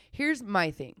 like here's my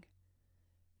thing: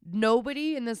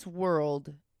 nobody in this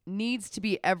world needs to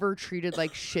be ever treated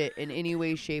like shit in any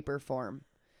way, shape, or form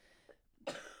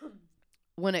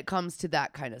when it comes to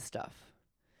that kind of stuff.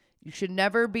 You should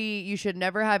never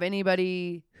have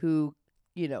anybody who,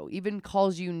 you know, even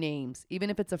calls you names,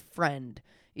 even if it's a friend,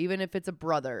 even if it's a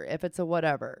brother, if it's a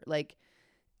whatever. Like,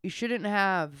 you shouldn't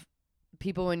have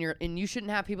people and you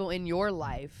shouldn't have people in your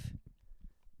life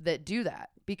that do that.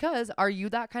 Because are you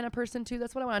that kind of person too?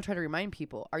 That's what I want to try to remind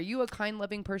people. Are you a kind,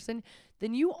 loving person?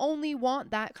 Then you only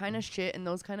want that kind of shit and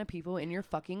those kind of people in your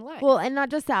fucking life. Well, and not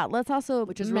just that. Let's also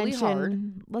Which is really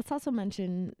hard. Let's also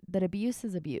mention that abuse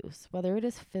is abuse, whether it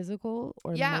is physical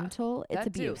or mental. It's that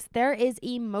abuse. too. There is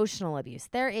emotional abuse.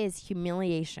 There is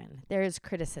humiliation. There is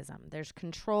criticism. There's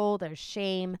control. There's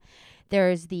shame.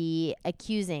 There's the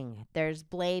accusing. There's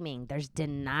blaming. There's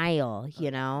denial.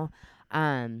 You know.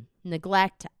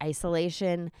 Neglect,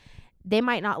 isolation. They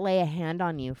might not lay a hand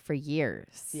on you for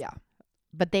years. Yeah.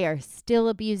 But they are still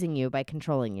abusing you by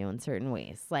controlling you in certain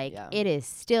ways. Like, it is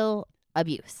still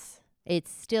abuse.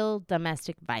 It's still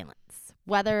domestic violence.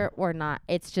 Whether or not,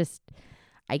 it's just,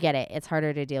 I get it. It's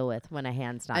harder to deal with when a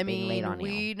hand's not being laid on you.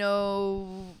 We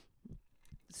know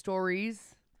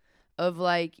stories of,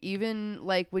 like, even,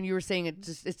 like, when you were saying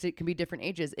it can be different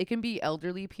ages. It can be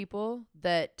elderly people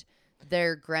that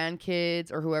their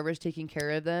grandkids or whoever's taking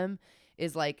care of them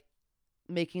is, like,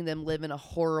 making them live in a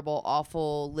horrible,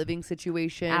 awful living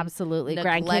situation. Absolutely.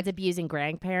 Grandkids abusing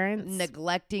grandparents.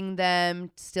 Neglecting them,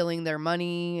 stealing their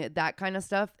money, that kind of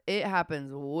stuff. It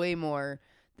happens way more.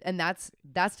 And that's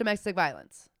domestic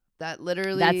violence. That's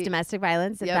domestic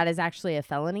violence. If that is actually a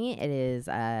felony, it is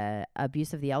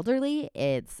abuse of the elderly.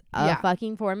 It's a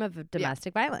fucking form of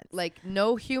domestic violence. Like,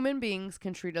 no human beings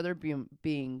can treat other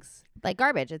beings like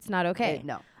garbage. It's not okay.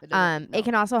 No. It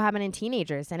can also happen in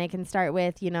teenagers, and it can start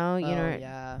with, like,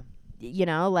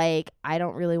 I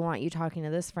don't really want you talking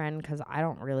to this friend because I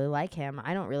don't really like him.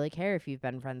 I don't really care if you've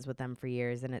been friends with them for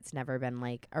years and it's never been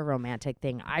like a romantic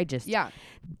thing.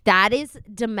 That is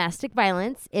domestic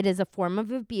violence. It is a form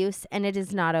of abuse, and it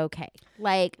is not okay.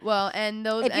 Like, well, and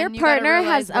those, if and your you partner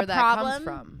has a problem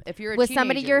problem if you're with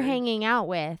somebody you're hanging out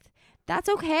with, that's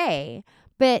okay.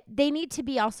 But they need to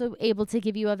be also able to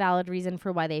give you a valid reason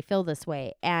for why they feel this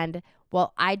way. And,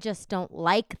 well, I just don't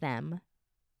like them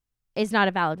is not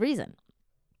a valid reason.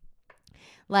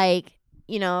 Like,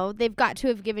 they've got to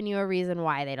have given you a reason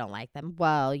why they don't like them.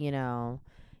 Well,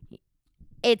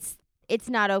 it's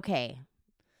not okay.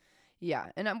 Yeah,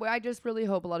 and I just really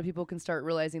hope a lot of people can start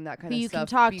realizing that kind of stuff. You can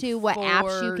talk to, what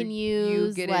apps you can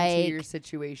use. You get into your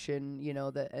situation,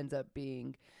 that ends up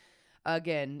being...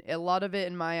 Again, a lot of it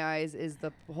in my eyes is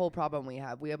the whole problem we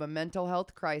have. We have a mental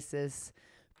health crisis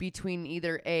between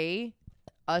either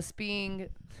us being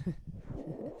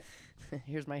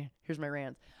here's my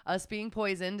rant. Us being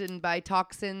poisoned and by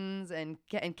toxins and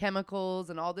chemicals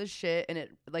and all this shit, and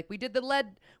it, like, we did the lead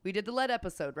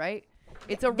episode, right?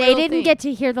 It's a real They didn't thing. get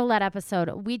to hear the lead episode.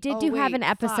 We did have an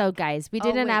episode, guys. We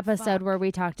did an episode where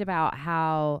we talked about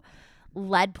how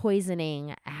lead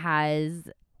poisoning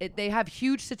has they have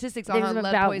huge statistics on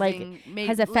how lead poisoning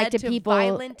has affected people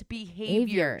violent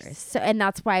behaviors. So, and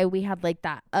that's why we had like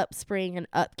that upspring and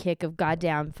upkick of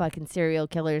goddamn fucking serial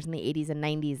killers in the 80s and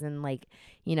 90s, and like,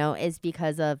 is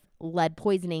because of lead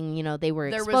poisoning. They were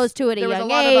exposed to it at a young age. There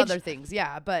was a lot of other things,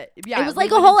 but it was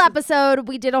like a whole episode.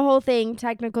 We did a whole thing,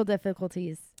 technical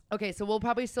difficulties. Okay, so we'll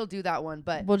probably still do that one,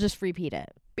 but we'll just repeat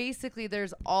it. Basically,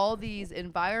 there's all these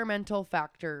environmental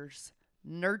factors,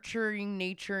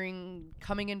 naturing,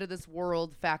 coming into this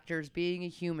world factors, being a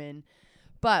human.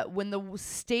 But when the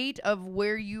state of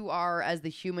where you are as the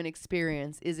human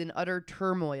experience is in utter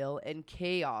turmoil and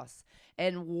chaos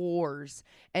and wars,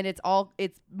 and it's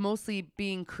mostly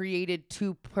being created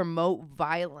to promote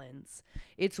violence,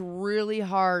 it's really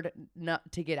hard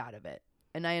not to get out of it.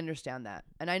 And I understand that.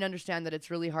 And I understand that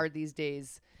it's really hard these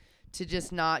days to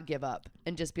just not give up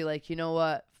and just be like, you know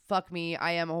what? Fuck me.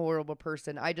 I am a horrible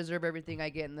person. I deserve everything I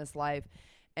get in this life.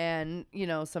 And,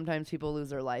 sometimes people lose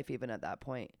their life even at that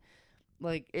point.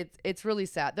 Like, it's really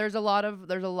sad. There's a lot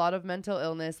of mental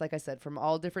illness, like I said, from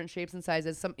all different shapes and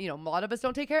sizes. Some, a lot of us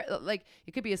don't take care, like,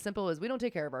 it could be as simple as we don't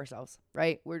take care of ourselves,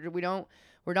 right? We're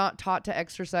not taught to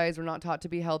exercise. We're not taught to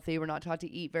be healthy. We're not taught to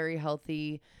eat very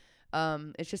healthy.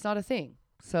 It's just not a thing.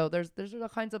 So there's all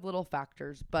kinds of little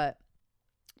factors, but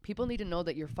people need to know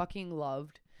that you're fucking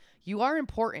loved. You are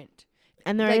important.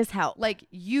 And there is help. Like,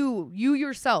 you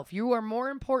yourself, you are more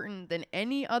important than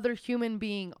any other human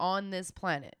being on this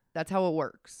planet. That's how it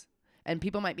works. And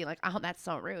people might be like, oh, that's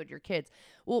so rude, your kids.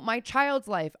 Well, my child's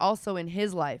life, also in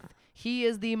his life, he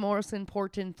is the most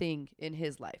important thing in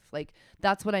his life. Like,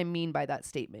 that's what I mean by that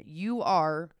statement. You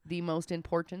are the most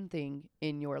important thing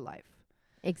in your life.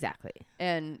 Exactly.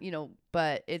 And,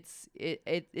 but it's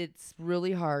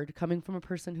really hard coming from a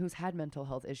person who's had mental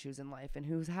health issues in life and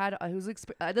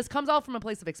this comes all from a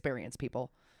place of experience,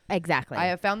 people. Exactly. I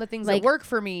have found the things that work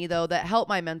for me, though, that help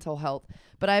my mental health.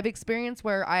 But I have experience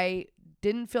where I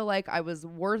didn't feel like I was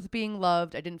worth being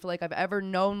loved. I didn't feel like I've ever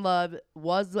known love,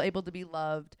 was able to be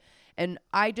loved. And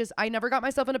I never got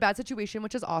myself in a bad situation,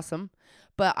 which is awesome.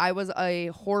 But I was a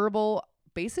horrible,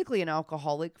 basically an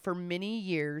alcoholic for many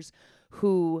years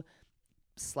who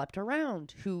slept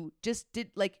around, who just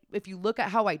did, like, if you look at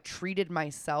how I treated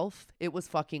myself, it was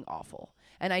fucking awful.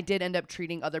 And I did end up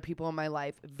treating other people in my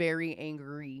life very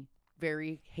angry,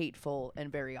 very hateful,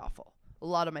 and very awful. A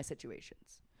lot of my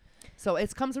situations. So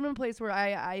it comes from a place where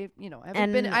I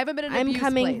haven't been in an abuse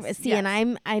place. See, yes.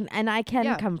 and I can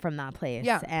Yeah. come from that place.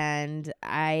 Yeah. And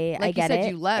I Like you get said, it.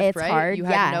 you left, it's right? hard. You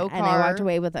had no And I walked car.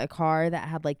 away with a car that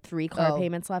had like 3 car Oh.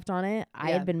 payments left on it. I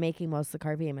Yeah. had been making most of the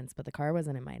car payments, but the car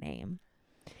wasn't in my name.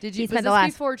 Did He you? spent Was the this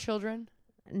last- before children?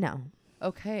 No.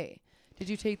 Okay. Did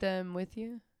you take them with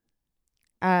you?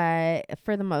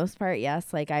 For the most part,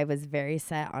 yes. Like I was very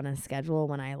set on a schedule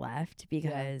when I left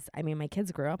because I mean my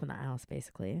kids grew up in that house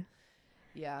basically.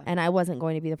 Yeah. And I wasn't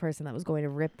going to be the person that was going to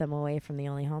rip them away from the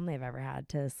only home they've ever had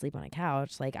to sleep on a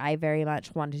couch. Like I very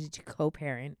much wanted to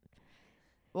co-parent.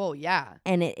 Oh yeah.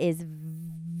 And it is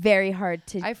very hard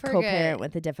to I co-parent forget.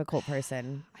 with a difficult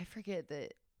person. I forget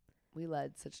that we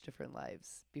led such different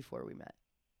lives before we met.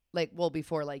 Like, well,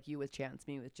 before like you with Chance,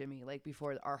 me with Jimmy, like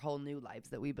before our whole new lives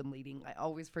that we've been leading. I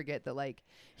always forget that like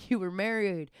you were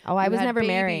married. Oh, I you was had never baby,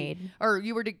 married. or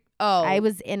you were. I I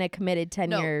was in a committed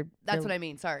 10-year. That's what I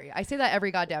mean. Sorry, I say that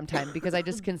every goddamn time because I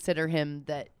just consider him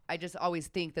that. I just always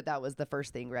think that was the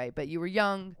first thing, right? But you were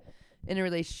young, in a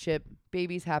relationship,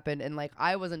 babies happened, and like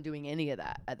I wasn't doing any of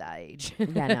that at that age.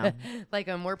 Yeah, no. Like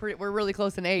we're really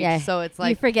close in age, Yeah, so it's like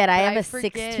you forget I but have a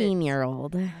forget.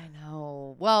 16-year-old. I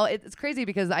know. Well, it's crazy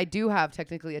because I do have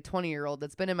technically a 20-year-old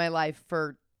that's been in my life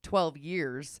for 12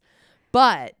 years,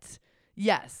 but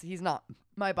yes, he's not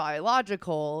my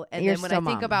biological. And You're then when I still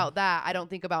think mom. about that, I don't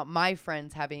think about my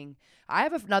friends having. I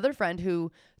have another friend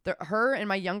who. Her and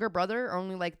my younger brother are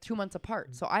only like 2 months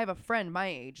apart. So I have a friend my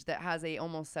age that has a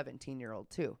almost 17-year-old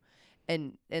too.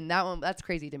 And that's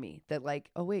crazy to me that like,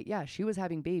 oh wait, yeah, she was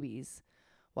having babies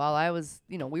while I was,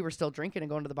 we were still drinking and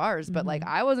going to the bars, but like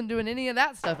I wasn't doing any of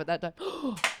that stuff at that time.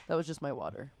 That was just my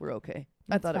water. We're okay.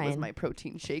 That's I thought it was fine. my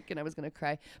protein shake and I was going to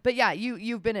cry. But yeah,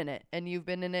 you've been in it and you've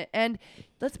been in it. And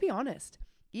let's be honest,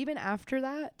 even after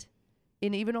that,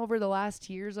 and even over the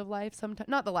last years of life, sometimes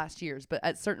not the last years, but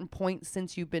at certain points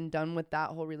since you've been done with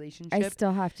that whole relationship, I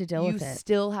still have to deal you with it.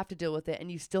 still have to deal with it,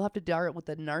 and you still have to deal with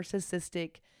the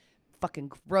narcissistic, fucking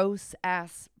gross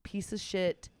ass piece of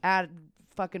shit,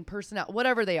 fucking personality,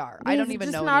 whatever they are. I don't He's even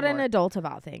just know not anymore. an adult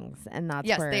about things, and that's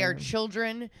Yes, where they are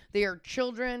children. They are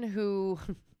children who.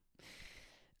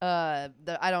 I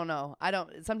don't know.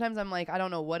 Sometimes I'm like, I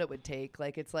don't know what it would take.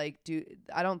 Like, it's like,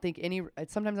 I don't think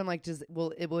sometimes I'm like,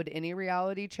 would any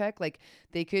reality check? Like,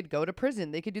 they could go to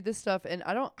prison. They could do this stuff. And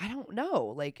I don't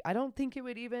know. Like, I don't think it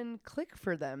would even click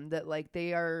for them that like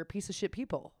they are piece of shit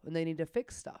people and they need to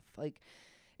fix stuff. Like,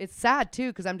 it's sad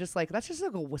too. Cause I'm just like, that's just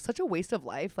like such a waste of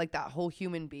life. Like that whole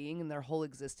human being and their whole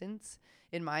existence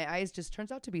in my eyes just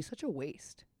turns out to be such a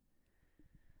waste.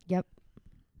 Yep.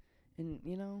 And,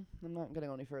 I'm not going to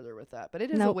go any further with that. But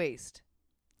it is a Nope. waste.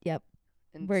 Yep.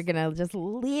 And We're gonna just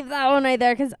leave that one right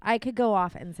there because I could go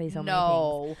off and say so many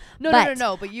things.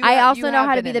 No. But you I have- also you know have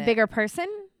how to been be in the it. bigger person,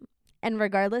 and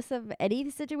regardless of any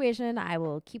situation, I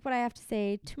will keep what I have to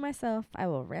say to myself. I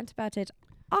will rant about it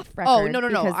off record. Oh, no.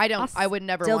 because I don't. I'll I would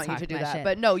never still want you talk to do my that. shit.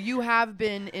 But no, you have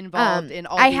been involved in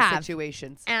all I these have.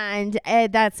 situations. And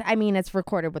it's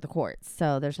recorded with the courts,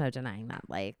 so there's no denying that.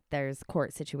 Like, there's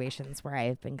court situations where I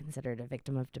have been considered a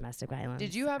victim of domestic violence.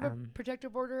 Did you have a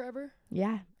protective order ever?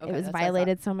 Yeah, Okay, it was that's what I thought.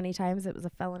 violated so many times. It was a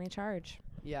felony charge.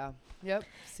 Yeah. Yep.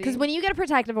 Because when you get a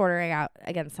protective order out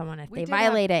against someone, if We they did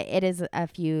violate it, it is a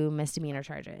few misdemeanor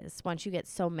charges. Once you get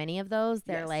so many of those,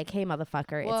 they're Yes. like, hey,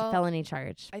 motherfucker, it's Well, a felony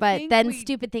charge. I But think then we-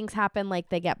 stupid things happen, like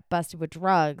they get busted with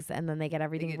drugs, and then they get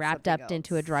everything get wrapped something up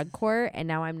into a else. drug court, and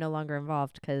now I'm no longer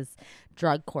involved because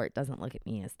drug court doesn't look at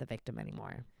me as the victim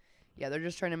anymore. Yeah, they're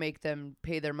just trying to make them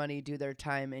pay their money, do their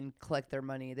time, and collect their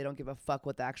money. They don't give a fuck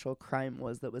what the actual crime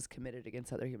was that was committed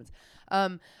against other humans.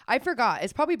 I forgot.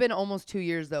 It's probably been almost 2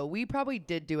 years, though. We probably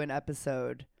did do an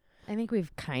episode. I think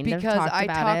we've kind of Because talked I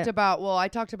about talked it. I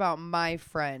talked about my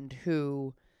friend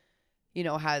who,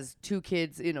 has 2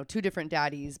 kids, 2 different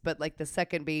daddies, but like the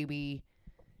second baby,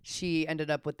 she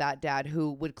ended up with that dad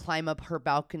who would climb up her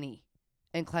balcony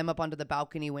and climb up onto the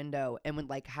balcony window and would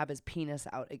like have his penis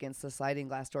out against the sliding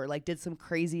glass door, like did some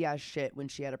crazy ass shit when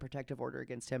she had a protective order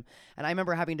against him. And I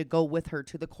remember having to go with her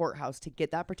to the courthouse to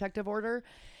get that protective order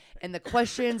and the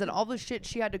questions and all the shit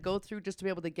she had to go through just to be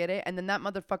able to get it. And then that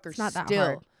motherfucker It's not that still.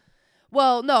 hard.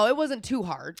 Well, no, it wasn't too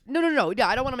hard. No. Yeah,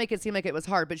 I don't want to make it seem like it was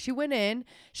hard, but she went in.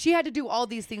 She had to do all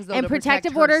these things though. And to protect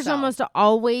protective orders herself. almost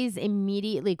always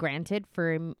immediately granted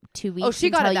for 2 weeks she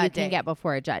got it until that you day. can get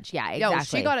before a judge. Yeah, exactly. Yo,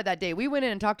 she got it that day. We went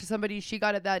in and talked to somebody. She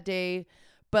got it that day,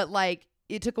 but like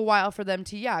it took a while for them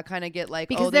to kind of get like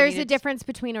because there's a difference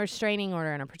between a restraining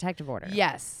order and a protective order.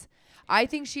 Yes. I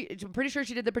think I'm pretty sure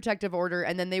she did the protective order,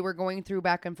 and then they were going through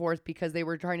back and forth because they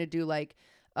were trying to do like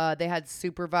they had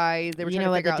supervised. They were trying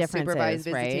to figure out supervised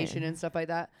visitation and stuff like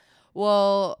that.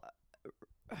 Well,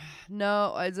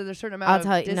 no, is there a certain amount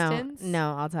of distance?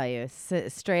 No, I'll tell you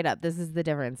straight up. This is the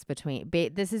difference between.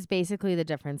 This is basically the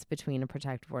difference between a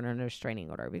protective order and a restraining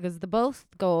order because they both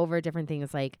go over different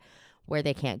things like where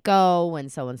they can't go when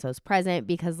so and so's present.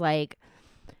 Because like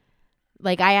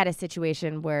I had a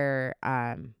situation where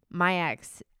my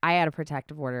ex, I had a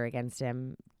protective order against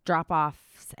him.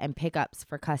 Drop-offs and pickups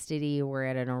for custody were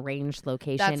at an arranged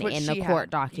location in the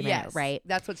court document, yes, right?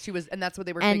 That's what she was, and that's what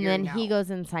they were and figuring then out. he goes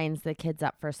and signs the kids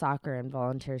up for soccer and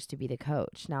volunteers to be the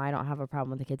coach. Now, I don't have a problem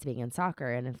with the kids being in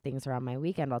soccer, and if things are on my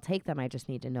weekend, I'll take them. I just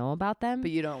need to know about them. But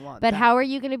you don't want But that. how are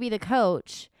you going to be the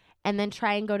coach and then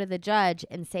try and go to the judge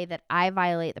and say that I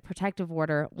violate the protective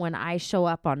order when I show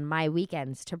up on my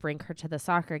weekends to bring her to the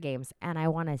soccer games and I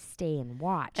want to stay and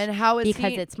watch? And how is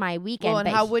because he, it's my weekend. Well, and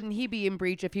but how wouldn't he be in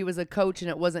breach if he was a coach and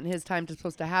it wasn't his time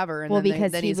supposed to have her? And Well, then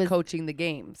because then he he's was- coaching the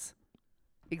games.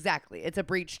 Exactly. It's a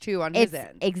breach too on his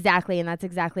end. Exactly, and that's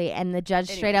exactly. And the judge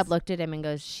straight up Anyways. looked at him and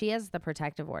goes, "She has the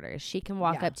protective order. She can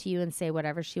walk Yeah. up to you and say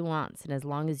whatever she wants, and as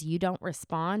long as you don't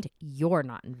respond, you're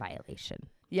not in violation."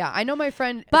 Yeah, I know my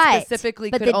friend But specifically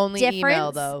but could the only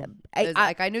email difference- though.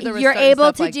 I knew there was you're certain able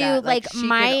stuff to like do, that. like, she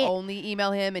my- could only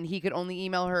email him and he could only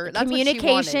email her. That's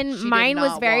Communication. What she wanted. She did Mine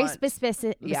was not very want-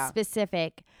 specific. Yeah.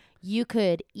 Specific. You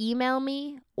could email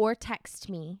me or text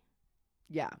me.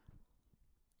 Yeah.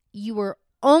 You were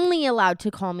only allowed to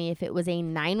call me if it was a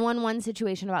 911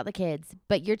 situation about the kids,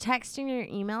 but your text and your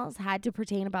emails had to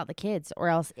pertain about the kids, or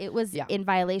else it was Yeah. in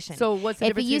violation. So what's the if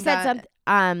difference you between said that?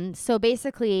 something, so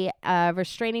basically, a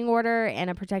restraining order and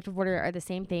a protective order are the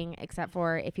same thing, except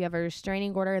for if you have a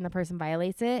restraining order and the person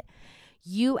violates it,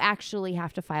 you actually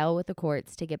have to file with the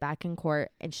courts to get back in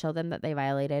court and show them that they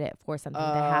violated it for something to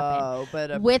happen. Oh,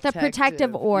 but With a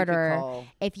protective you could order, call-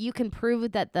 If you can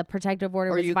prove that the protective order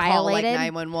or was you violated, call like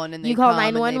 911 and they you call come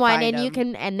and they 911 and find you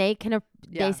them. can, and they can,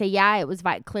 Yeah. they say, yeah, it was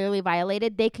clearly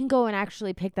violated. They can go and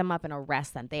actually pick them up and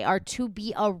arrest them. They are to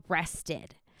be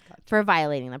arrested for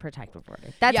violating the protective order.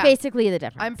 That's Yeah. basically the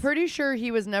difference. I'm pretty sure he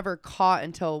was never caught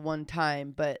until one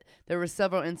time, but there were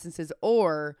several instances.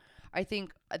 Or I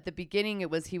think at the beginning it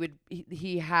was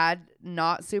he had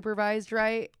not supervised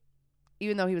right,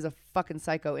 even though he was a fucking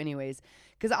psycho anyways.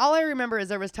 Because all I remember is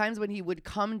there was times when he would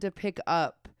come to pick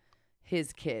up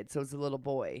his kid, so it was a little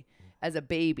boy, as a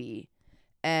baby,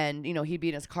 and he'd be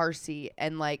in his car seat,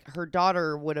 and like her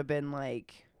daughter would have been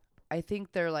like, I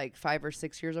think they're like 5 or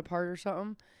 6 years apart or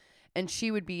something. And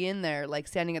she would be in there, like,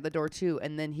 standing at the door, too.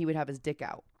 And then he would have his dick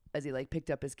out as he, like,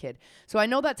 picked up his kid. So I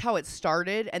know that's how it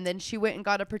started. And then she went and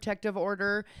got a protective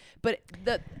order.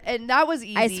 And that was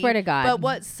easy. I swear to God. But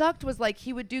what sucked was, like,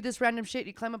 he would do this random shit.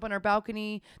 He'd climb up on our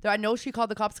balcony. I know she called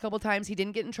the cops a couple times. He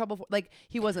didn't get in trouble.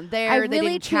 He wasn't there. I They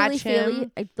really didn't truly catch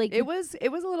him. feel like It was a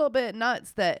little bit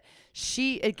nuts that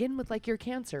she, again, with, like, your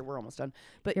cancer. We're almost done.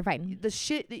 But You're fine. the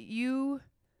shit that you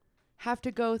have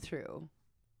to go through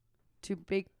to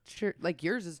make sure, like,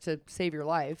 yours is to save your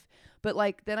life, but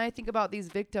like then I think about these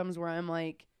victims where I'm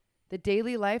like, the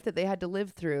daily life that they had to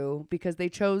live through because they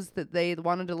chose that they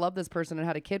wanted to love this person and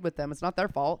had a kid with them. It's not their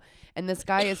fault, and this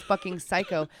guy is fucking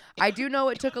psycho. I do know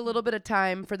it took a little bit of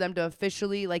time for them to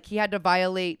officially, like, he had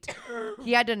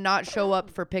to not show up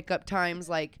for pickup times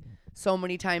like so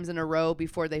many times in a row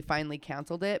before they finally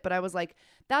canceled it. But I was like,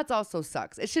 that's also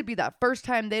sucks. It should be that first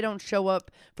time they don't show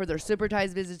up for their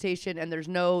supervised visitation and there's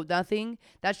nothing,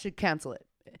 that should cancel it.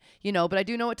 But I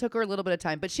do know it took her a little bit of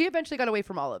time, but she eventually got away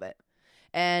from all of it.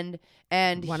 And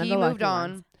One of he the moved lucky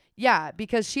on. ones. Yeah,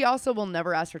 because she also will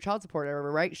never ask for child support ever,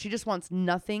 right? She just wants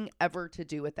nothing ever to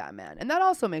do with that man. And that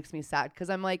also makes me sad because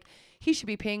I'm like, he should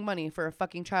be paying money for a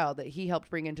fucking child that he helped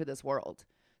bring into this world.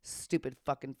 Stupid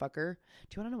fucking fucker.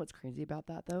 Do you want to know what's crazy about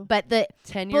that though? But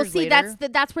 10 years see, later,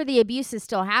 that's where the abuse is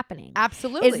still happening.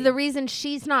 absolutely. Is the reason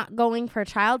she's not going for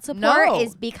child support No.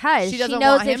 is because She she doesn't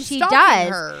knows want if him she stalking does,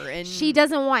 her, and she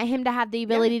doesn't want him to have the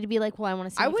ability to be like, well, I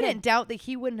want to see I my wouldn't kid. doubt that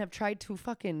he wouldn't have tried to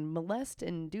fucking molest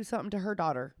and do something to her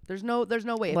daughter. There's no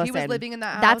way. If he was Listen, living in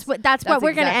that house, That's what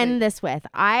we're gonna exactly- end this with.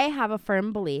 I have a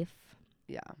firm belief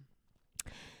Yeah.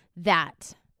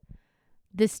 that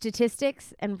the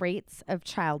statistics and rates of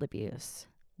child abuse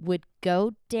would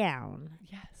go down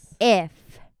Yes.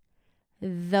 if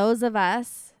those of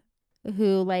us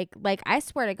who like I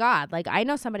swear to God, like I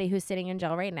know somebody who's sitting in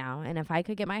jail right now, and if I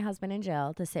could get my husband in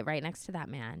jail to sit right next to that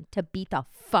man, to beat the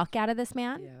fuck out of this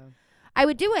man, I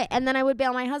would do it, and then I would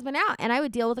bail my husband out, and I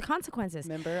would deal with the consequences.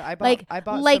 Remember, I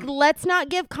bought let's not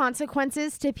give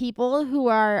consequences to people who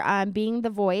are being the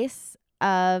voice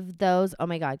of those. Oh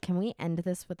my God, can we end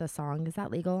this with a song? Is that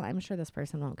legal? I'm sure this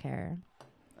person won't care.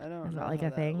 I don't Is know that like how a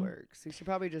that thing? works. You should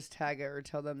probably just tag it or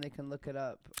tell them they can look it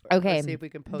up. Okay, Or see if we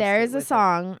can post there's it a with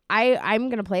song. I'm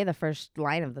gonna play the first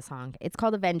line of the song. It's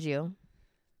called "Avenge You"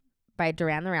 by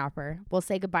Duran the Rapper. We'll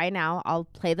say goodbye now. I'll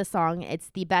play the song. It's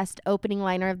the best opening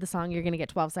liner of the song. You're gonna get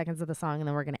 12 seconds of the song, and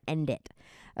then we're gonna end it.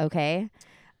 Okay.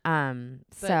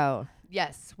 So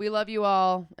yes, we love you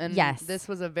all, and yes, this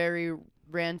was a very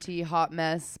ranty, hot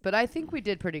mess, but I think we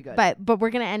did pretty good. But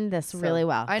we're gonna end this really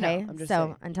well. Okay? I know. I'm just so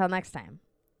saying. Until next time.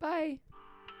 Bye.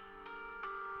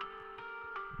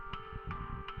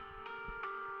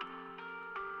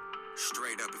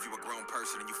 Straight up, if you a grown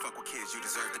person and you fuck with kids, you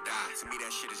deserve to die. To me,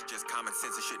 that shit is just common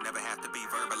sense. It should never have to be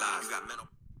verbalized. You got mental.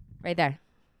 Right there.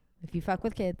 If you fuck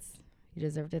with kids, you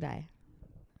deserve to die.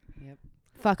 Yep.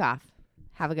 Fuck off.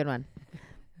 Have a good one.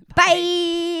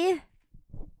 Bye.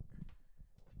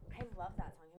 I love that.